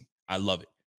amazing. I love it.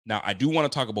 Now, I do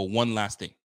want to talk about one last thing.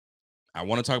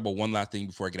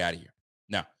 Before I get out of here.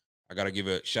 Now, I got to give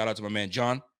a shout-out to my man,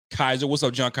 John Kaiser. What's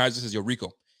up, John Kaiser? Says, yo,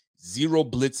 Rico, 0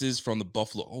 blitzes from the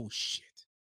Buffalo. Oh, shit.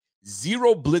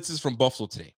 0 blitzes from Buffalo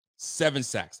today. 7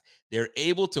 sacks. They're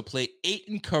able to play 8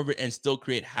 in cover and still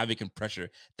create havoc and pressure.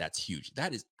 That's huge.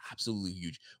 That is absolutely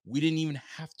huge. We didn't even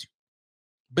have to.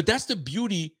 But that's the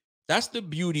beauty. That's the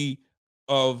beauty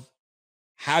of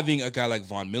having a guy like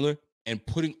Von Miller and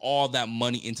putting all that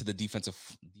money into the defensive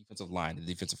line, the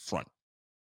defensive front,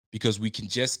 because we can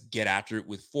just get after it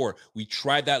with 4. We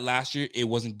tried that last year. It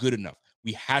wasn't good enough.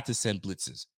 We had to send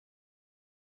blitzes.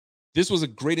 This was a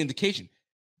great indication.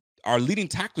 Our leading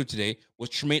tackler today was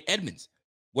Tremaine Edmonds.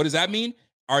 What does that mean?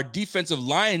 Our defensive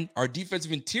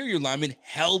interior lineman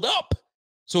held up.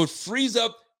 So it frees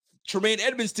up Tremaine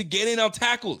Edmonds to get in on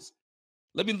tackles.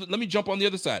 Let me jump on the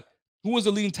other side. Who was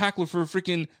the leading tackler for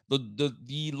freaking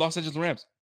the Los Angeles Rams?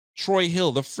 Troy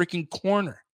Hill, the freaking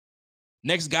corner.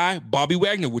 Next guy, Bobby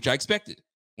Wagner, which I expected.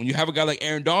 When you have a guy like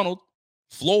Aaron Donald,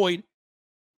 Floyd,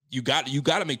 you got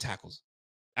to make tackles.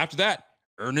 After that,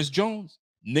 Ernest Jones,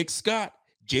 Nick Scott,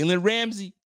 Jalen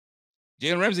Ramsey.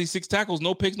 6 tackles,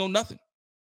 no picks, no nothing.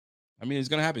 I mean, it's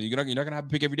going to happen. You're not going to have a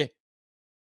pick every day.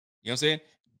 You know what I'm saying?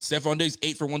 Stephon Diggs,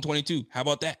 8 for 122. How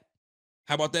about that?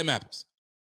 How about them apples?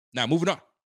 Now, moving on.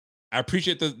 I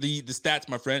appreciate the stats,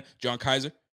 my friend, John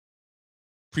Kaiser.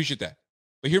 Appreciate that.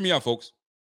 But hear me out, folks.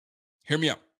 Hear me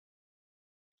out.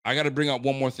 I got to bring out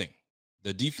one more thing.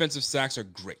 The defensive sacks are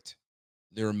great.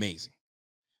 They're amazing.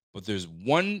 But there's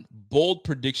one bold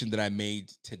prediction that I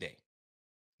made today.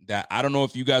 that I don't know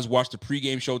if you guys watched the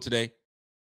pregame show today.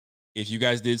 If you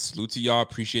guys did, salute to y'all.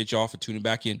 Appreciate y'all for tuning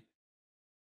back in.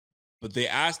 But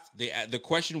the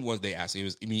question was, it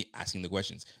was me asking the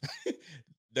questions.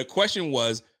 The question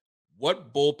was,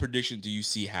 what bold prediction do you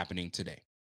see happening today?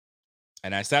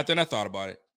 And I sat there and I thought about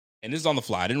it. And this is on the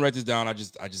fly. I didn't write this down. I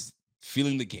just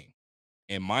feeling the game.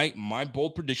 And my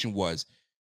bold prediction was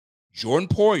Jordan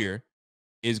Poyer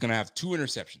is going to have 2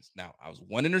 interceptions. Now, I was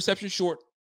 1 interception short,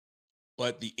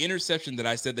 but the interception that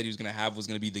I said that he was going to have was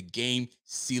going to be the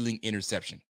game-sealing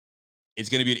interception. It's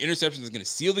going to be an interception that's going to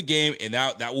seal the game, and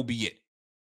that will be it.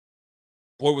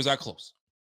 Boy, was that close.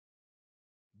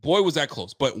 Boy, was that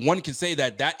close. But one can say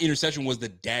that interception was the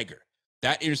dagger.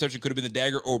 That interception could have been the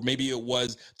dagger, or maybe it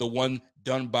was the one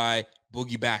done by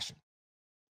Boogie Basham.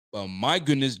 But my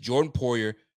goodness, Jordan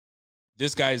Poyer,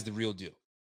 this guy is the real deal.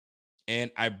 And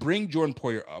I bring Jordan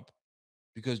Poyer up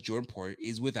because Jordan Poyer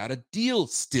is without a deal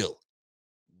still.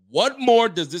 What more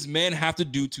does this man have to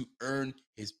do to earn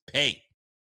his pay?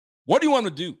 What do you want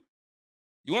to do?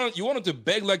 You want him to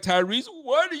beg like Tyrese?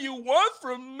 What do you want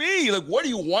from me? Like, what do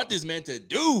you want this man to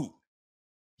do?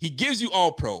 He gives you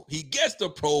All-Pro. He gets the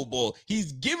Pro Bowl.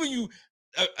 He's giving you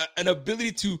an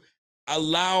ability to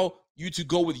allow you to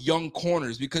go with young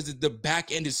corners because the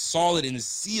back end is solid and is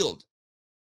sealed.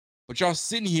 But y'all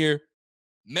sitting here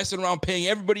messing around paying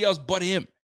everybody else but him.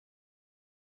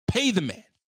 Pay the man.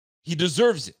 He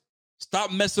deserves it.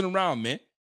 Stop messing around, man.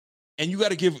 And you got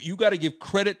to give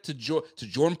credit to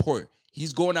Jordan Poyer.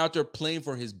 He's going out there playing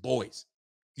for his boys.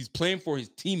 He's playing for his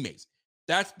teammates.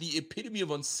 That's the epitome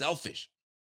of unselfish.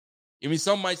 I mean,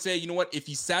 some might say, you know what? If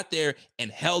he sat there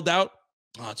and held out,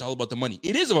 it's all about the money.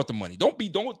 It is about the money. Don't be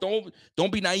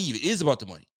naive. It is about the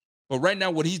money. But right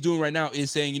now, what he's doing right now is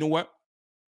saying, you know what?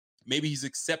 Maybe he's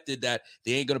accepted that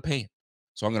they ain't going to pay him.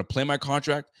 So I'm going to play my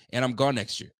contract and I'm gone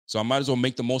next year. So I might as well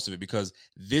make the most of it because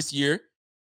this year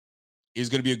is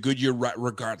going to be a good year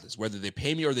regardless. Whether they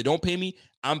pay me or they don't pay me,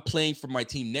 I'm playing for my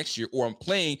team next year, or I'm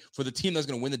playing for the team that's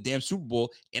going to win the damn Super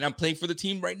Bowl, and I'm playing for the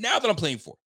team right now that I'm playing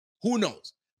for. Who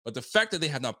knows? But the fact that they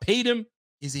have not paid him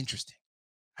is interesting.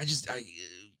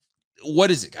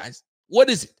 What is it, guys? What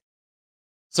is it?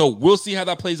 So we'll see how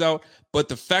that plays out. But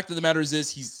the fact of the matter is this,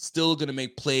 he's still going to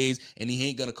make plays, and he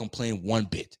ain't going to complain one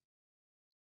bit.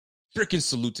 Freaking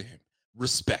salute to him.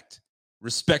 Respect.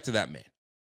 Respect to that man.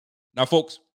 Now,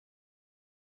 folks,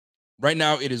 right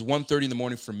now it is 1:30 in the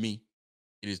morning for me.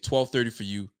 It is 12:30 for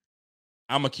you.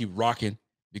 I'm going to keep rocking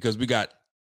because we got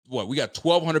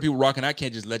 1,200 people rocking. I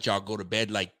can't just let y'all go to bed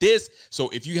like this. So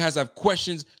if you guys have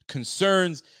questions,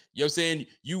 concerns, you know what I'm saying?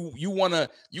 You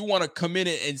want to come in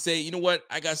and say, you know what?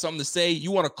 I got something to say. You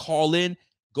want to call in?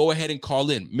 Go ahead and call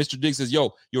in. Mr. Diggs says,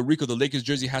 yo, Rico, the Lakers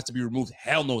jersey has to be removed.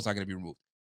 Hell no, it's not going to be removed.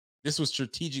 This was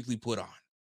strategically put on.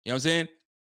 You know what I'm saying?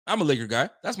 I'm a Laker guy.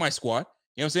 That's my squad. You know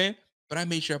what I'm saying? But I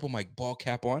made sure I put my ball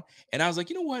cap on. And I was like,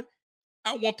 you know what?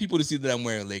 I want people to see that I'm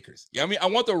wearing Lakers. Yeah, I mean, I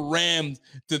want the Rams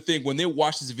to think when they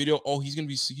watch this video, oh, he's gonna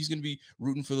be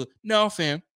rooting for the. No,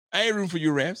 fam, I ain't rooting for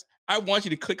your Rams. I want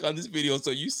you to click on this video so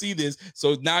you see this,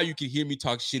 so now you can hear me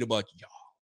talk shit about y'all.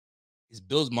 It's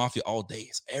Bills Mafia all day.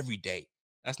 It's every day.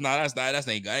 That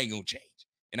ain't gonna change.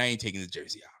 And I ain't taking the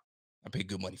jersey out. I pay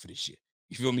good money for this shit.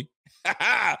 You feel me?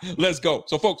 Let's go.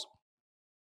 So, folks,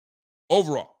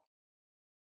 overall,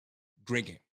 great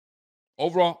game.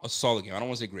 Overall, a solid game. I don't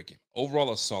want to say great game.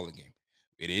 Overall, a solid game.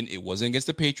 It wasn't against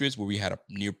the Patriots where we had a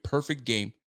near perfect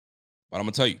game, but I'm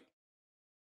gonna tell you,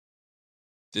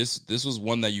 this was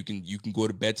one that you can go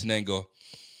to bed tonight and go.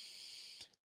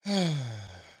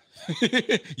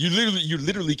 You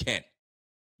literally can.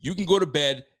 You can go to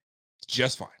bed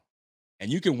just fine, and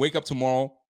you can wake up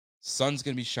tomorrow. Sun's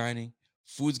gonna be shining.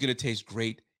 Food's gonna taste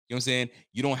great. You know what I'm saying?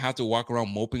 You don't have to walk around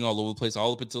moping all over the place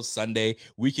all up until Sunday.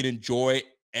 We can enjoy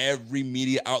every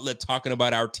media outlet talking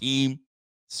about our team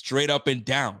straight up and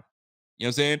down. You know what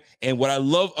I'm saying? And what I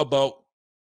love about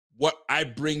what I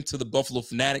bring to the Buffalo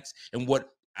Fanatics and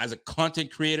what, as a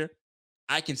content creator,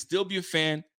 I can still be a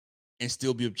fan and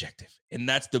still be objective. And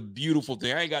that's the beautiful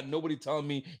thing. I ain't got nobody telling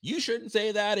me you shouldn't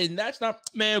say that. And that's not,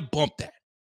 man, bump that.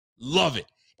 Love it.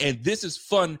 And this is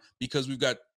fun because we've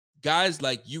got guys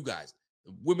like you guys,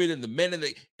 the women and the men and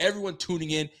everyone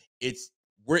tuning in.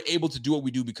 We're able to do what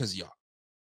we do because of y'all.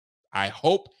 I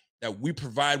hope that we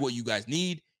provide what you guys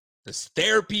need, this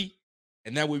therapy,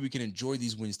 and that way we can enjoy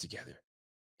these wins together.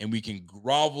 And we can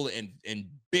grovel and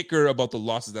bicker about the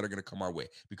losses that are going to come our way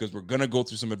because we're going to go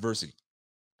through some adversity.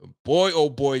 But boy, oh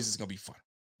boys, it's going to be fun.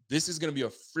 This is going to be a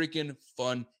freaking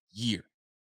fun year.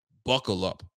 Buckle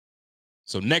up.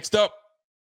 So next up,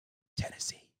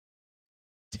 Tennessee.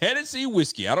 Tennessee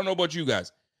whiskey. I don't know about you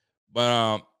guys,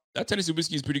 but That Tennessee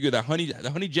whiskey is pretty good. The honey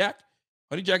jack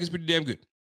is pretty damn good.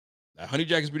 That honey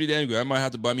jack is pretty damn good. I might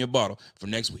have to buy me a bottle for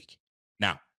next week.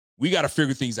 Now, we got to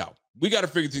figure things out.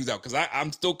 Because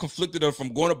I'm still conflicted if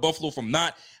I'm going to Buffalo, if I'm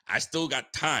not, I still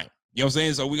got time. You know what I'm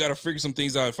saying? So we got to figure some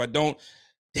things out. If I don't,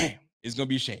 damn, it's going to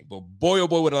be a shame. But boy, oh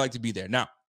boy, would I like to be there. Now,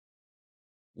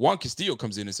 Juan Castillo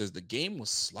comes in and says the game was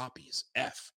sloppy as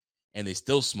F, and they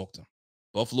still smoked them.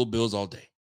 Buffalo Bills all day.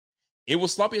 It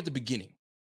was sloppy at the beginning.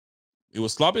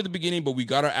 But we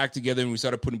got our act together and we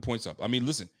started putting points up. I mean,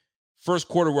 listen, first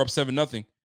quarter, we're up 7-0.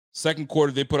 Second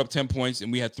quarter, they put up 10 points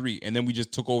and we had 3. And then we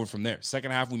just took over from there.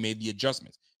 Second half, we made the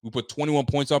adjustments. We put 21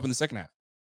 points up in the second half.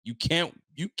 You can't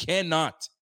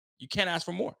ask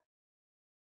for more.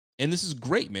 And this is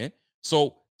great, man.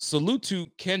 So salute to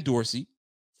Ken Dorsey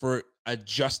for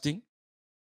adjusting.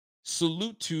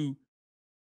 Salute to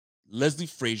Leslie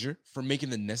Frazier for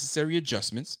making the necessary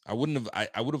adjustments. I would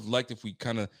have liked if we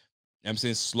kind of,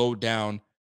 slowed down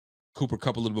Cooper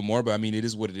Kupp a little bit more, but I mean, it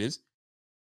is what it is.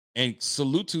 And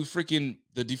salute to freaking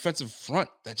the defensive front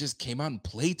that just came out and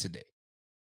played today.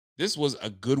 This was a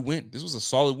good win. This was a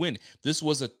solid win. This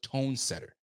was a tone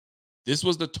setter. This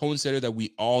was the tone setter that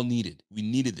we all needed. We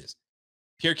needed this.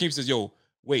 Pierre Kim says, yo,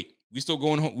 wait, we still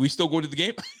going home? We still going to the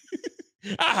game?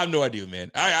 I have no idea,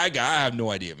 man. I have no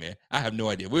idea, man. I have no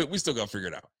idea. We still got to figure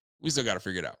it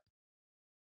out.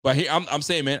 But here, I'm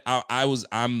saying, man,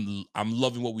 I'm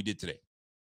loving what we did today.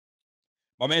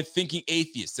 My man Thinking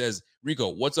Atheist says, Rico,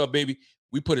 what's up, baby?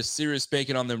 We put a serious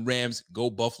spanking on them Rams. Go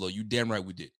Buffalo. You damn right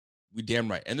we did. We damn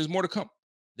right. And there's more to come.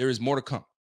 There is more to come.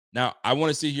 Now, I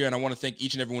want to sit here and I want to thank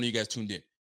each and every one of you guys tuned in.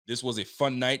 This was a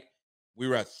fun night. We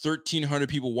were at 1,300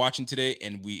 people watching today,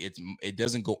 and it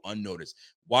doesn't go unnoticed.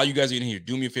 While you guys are in here,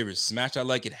 do me a favor, smash that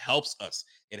like. It helps us.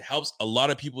 It helps a lot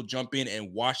of people jump in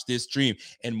and watch this stream.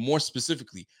 And more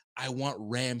specifically, I want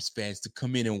Rams fans to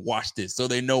come in and watch this so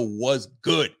they know what's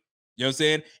good. You know what I'm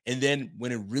saying? And then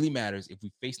when it really matters, if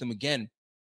we face them again,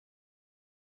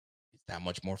 it's that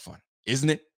much more fun, isn't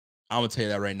it? I'm going to tell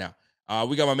you that right now.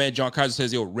 We got my man John Kaiser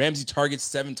says, yo, Ramsey targets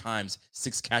 7 times,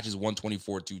 6 catches,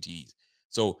 124, 2 TDs.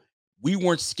 So we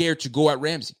weren't scared to go at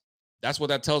Ramsey. That's what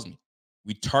that tells me.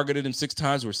 We targeted him 6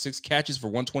 times or 6 catches for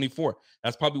 124.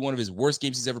 That's probably one of his worst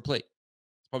games he's ever played.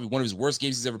 And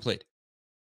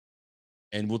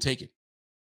we'll take it.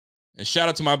 And shout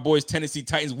out to my boys, Tennessee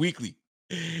Titans Weekly.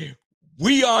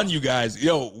 We on you guys.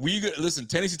 Yo, listen,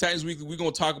 Tennessee Titans Weekly, we're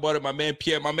going to talk about it. My man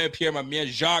Pierre, my man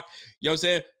Jacques. You know what I'm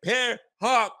saying? Pierre,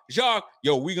 Hawk, Jacques.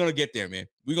 Yo, we're going to get there, man.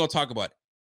 We're going to talk about it.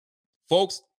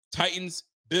 Folks, Titans,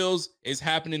 Bills is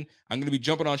happening. I'm going to be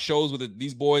jumping on shows with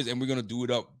these boys, and we're going to do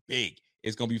it up big.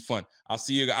 It's going to be fun. I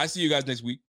see you guys next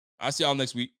week. I'll see y'all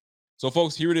next week. So,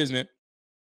 folks, here it is, man.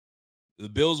 The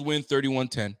Bills win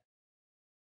 31-10.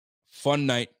 Fun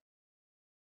night.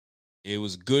 It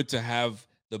was good to have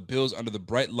the Bills under the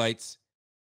bright lights.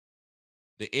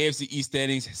 The AFC East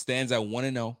stands at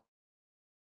 1-0.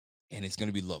 And it's going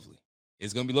to be lovely.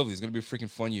 It's going to be lovely. It's going to be a freaking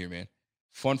fun year, man.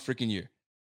 Fun freaking year.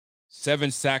 7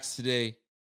 sacks today.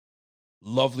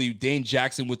 Lovely. Dane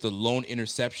Jackson with the lone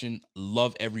interception.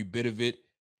 Love every bit of it.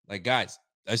 Like, guys,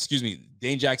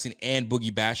 Dane Jackson and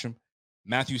Boogie Basham.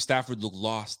 Matthew Stafford looked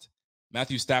lost.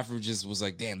 Matthew Stafford just was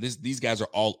like, damn, these guys are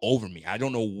all over me. I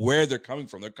don't know where they're coming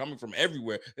from. They're coming from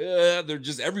everywhere. They're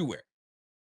just everywhere.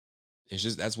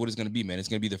 That's what it's going to be, man. It's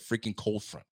going to be the freaking cold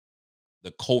front.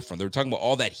 The cold front. They were talking about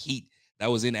all that heat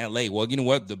that was in LA. Well, you know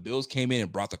what? The Bills came in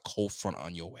and brought the cold front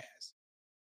on your ass.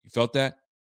 You felt that?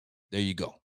 There you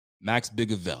go. Max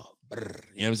Bigavell. You know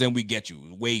what I'm saying? We get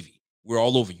you. Wavy. We're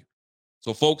all over you.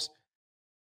 So, folks,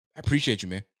 I appreciate you,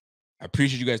 man. I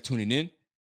appreciate you guys tuning in.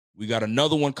 We got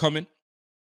another one coming.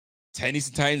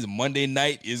 Tennessee Titans Monday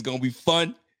night is going to be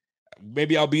fun.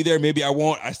 Maybe I'll be there. Maybe I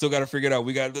won't. I still got to figure it out.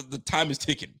 We got the time is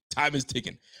ticking. Time is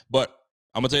ticking. But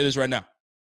I'm going to tell you this right now.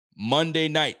 Monday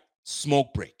night,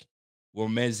 smoke break with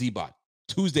my man Z-Bot.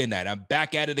 Tuesday night, I'm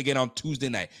back at it again on Tuesday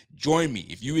night. Join me.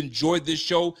 If you enjoyed this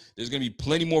show, there's going to be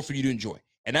plenty more for you to enjoy.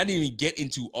 And I didn't even get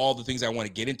into all the things I want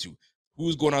to get into.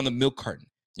 Who's going on the milk carton?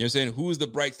 You know what I'm saying? Who's the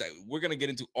bright side? We're going to get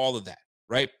into all of that,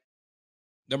 right?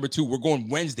 Number 2, we're going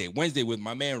Wednesday with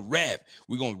my man Rev.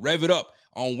 We're going to rev it up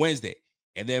on Wednesday.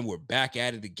 And then we're back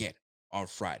at it again on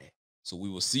Friday. So we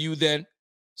will see you then.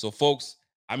 So, folks,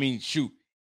 I mean, shoot,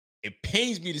 it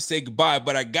pains me to say goodbye,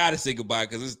 but I got to say goodbye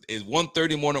because it's 1:30 in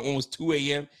the morning, almost 2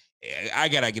 a.m. I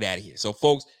got to get out of here. So,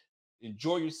 folks,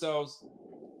 enjoy yourselves.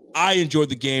 I enjoyed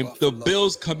the game. The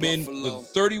Bills come in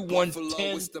with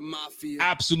 31-10,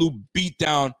 absolute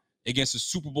beatdown against the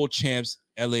Super Bowl champs,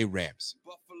 LA Rams.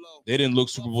 They didn't look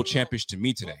Super Bowl champions to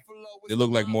me today. They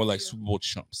look more like Super Bowl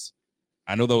chumps.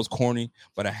 I know that was corny,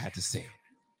 but I had to say it.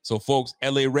 So, folks,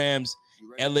 LA Rams,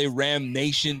 LA Ram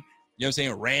Nation, you know what I'm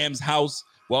saying? Rams house.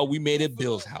 Well, we made it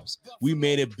Bills house. We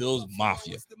made it Bills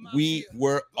Mafia. We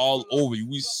were all over you.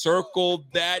 We circled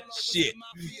that shit.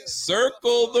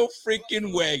 Circle the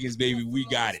freaking wagons, baby. We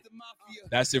got it.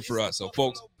 That's it for us. So,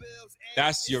 folks,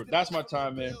 that's my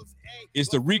time, man. It's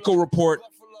the Rico Report.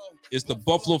 It's the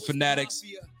Buffalo Fanatics.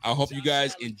 I hope you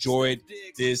guys enjoyed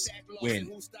this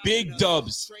win. Big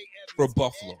dubs for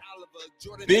Buffalo.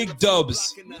 Big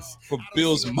dubs for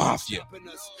Bills Mafia. You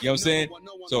know what I'm saying?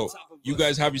 So you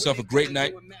guys have yourself a great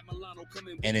night.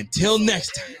 And until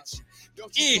next time,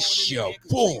 it's your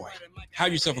boy.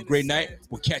 Have yourself a great night.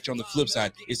 We'll catch you on the flip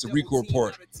side. It's the Rico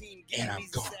Report. And I'm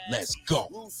gone. Let's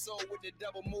go.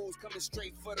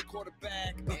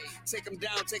 Take him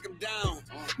down.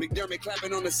 McDermott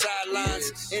clapping on the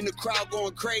sidelines. And the crowd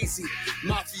going crazy.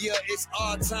 Mafia, it's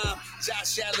our time.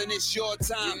 Josh Allen, it's your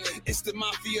time. It's the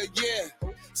Mafia, yeah.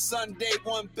 Sunday,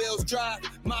 1 Bills Drive.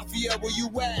 Mafia, where you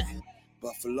at?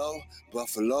 Buffalo,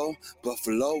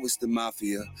 it's the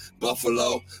Mafia.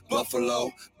 Buffalo, it's the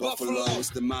Mafia. Buffalo, it's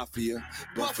the Mafia.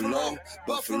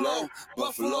 Buffalo,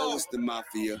 it's the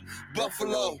Mafia.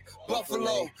 Buffalo,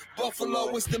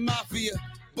 it's the Mafia.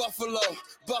 Buffalo,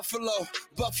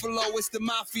 it's the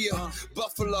Mafia.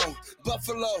 Buffalo,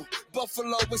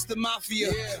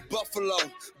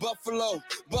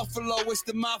 it's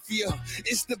the Mafia.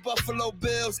 It's the Buffalo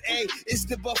Bills, ayy. It's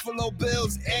the Buffalo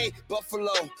Bills, ayy.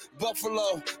 Buffalo,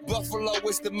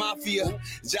 it's the Mafia.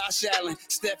 Josh Allen,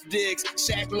 Steph Diggs,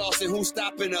 Shaq Lawson, who's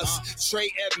stopping us? Trey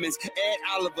Edmonds, Ed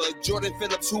Oliver, Jordan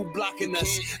Phillips, who blocking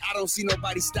us? I don't see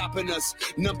nobody stopping us.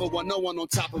 Number one, no one on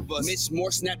top of us. Mitch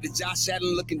Moore snapped to Josh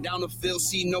Allen, looking down the field,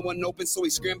 see no one open, so he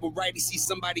scrambled right. He sees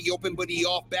somebody open, but he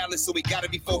off balance, so he gotta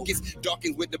be focused.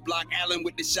 Dawkins with the block, Allen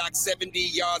with the shock, 70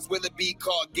 yards. Will it be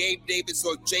called Gabe Davis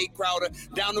or Jay Crowder?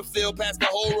 Down the field, past the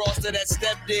whole roster, that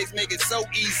Steph Diggs make it so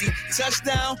easy.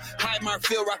 Touchdown, Highmark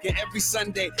Field rocking every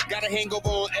Sunday. Got a hangover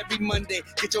on every Monday.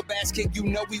 Get your bass kicked, you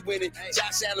know we winning.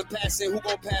 Josh Allen passing, who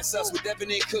gon' pass us? With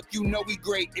Devin and Cook, you know we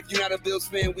great. If you're not a Bills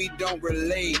fan, we don't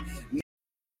relate.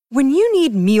 When you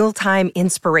need mealtime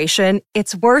inspiration,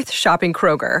 it's worth shopping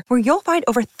Kroger, where you'll find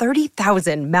over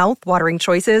 30,000 mouth-watering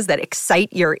choices that excite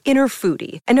your inner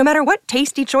foodie. And no matter what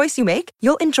tasty choice you make,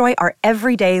 you'll enjoy our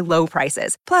everyday low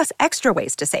prices, plus extra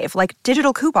ways to save, like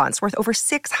digital coupons worth over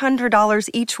 $600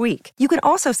 each week. You can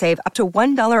also save up to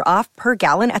 $1 off per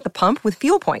gallon at the pump with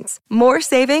fuel points. More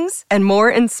savings and more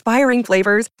inspiring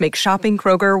flavors make shopping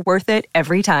Kroger worth it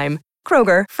every time.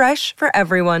 Kroger, fresh for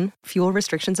everyone. Fuel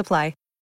restrictions apply.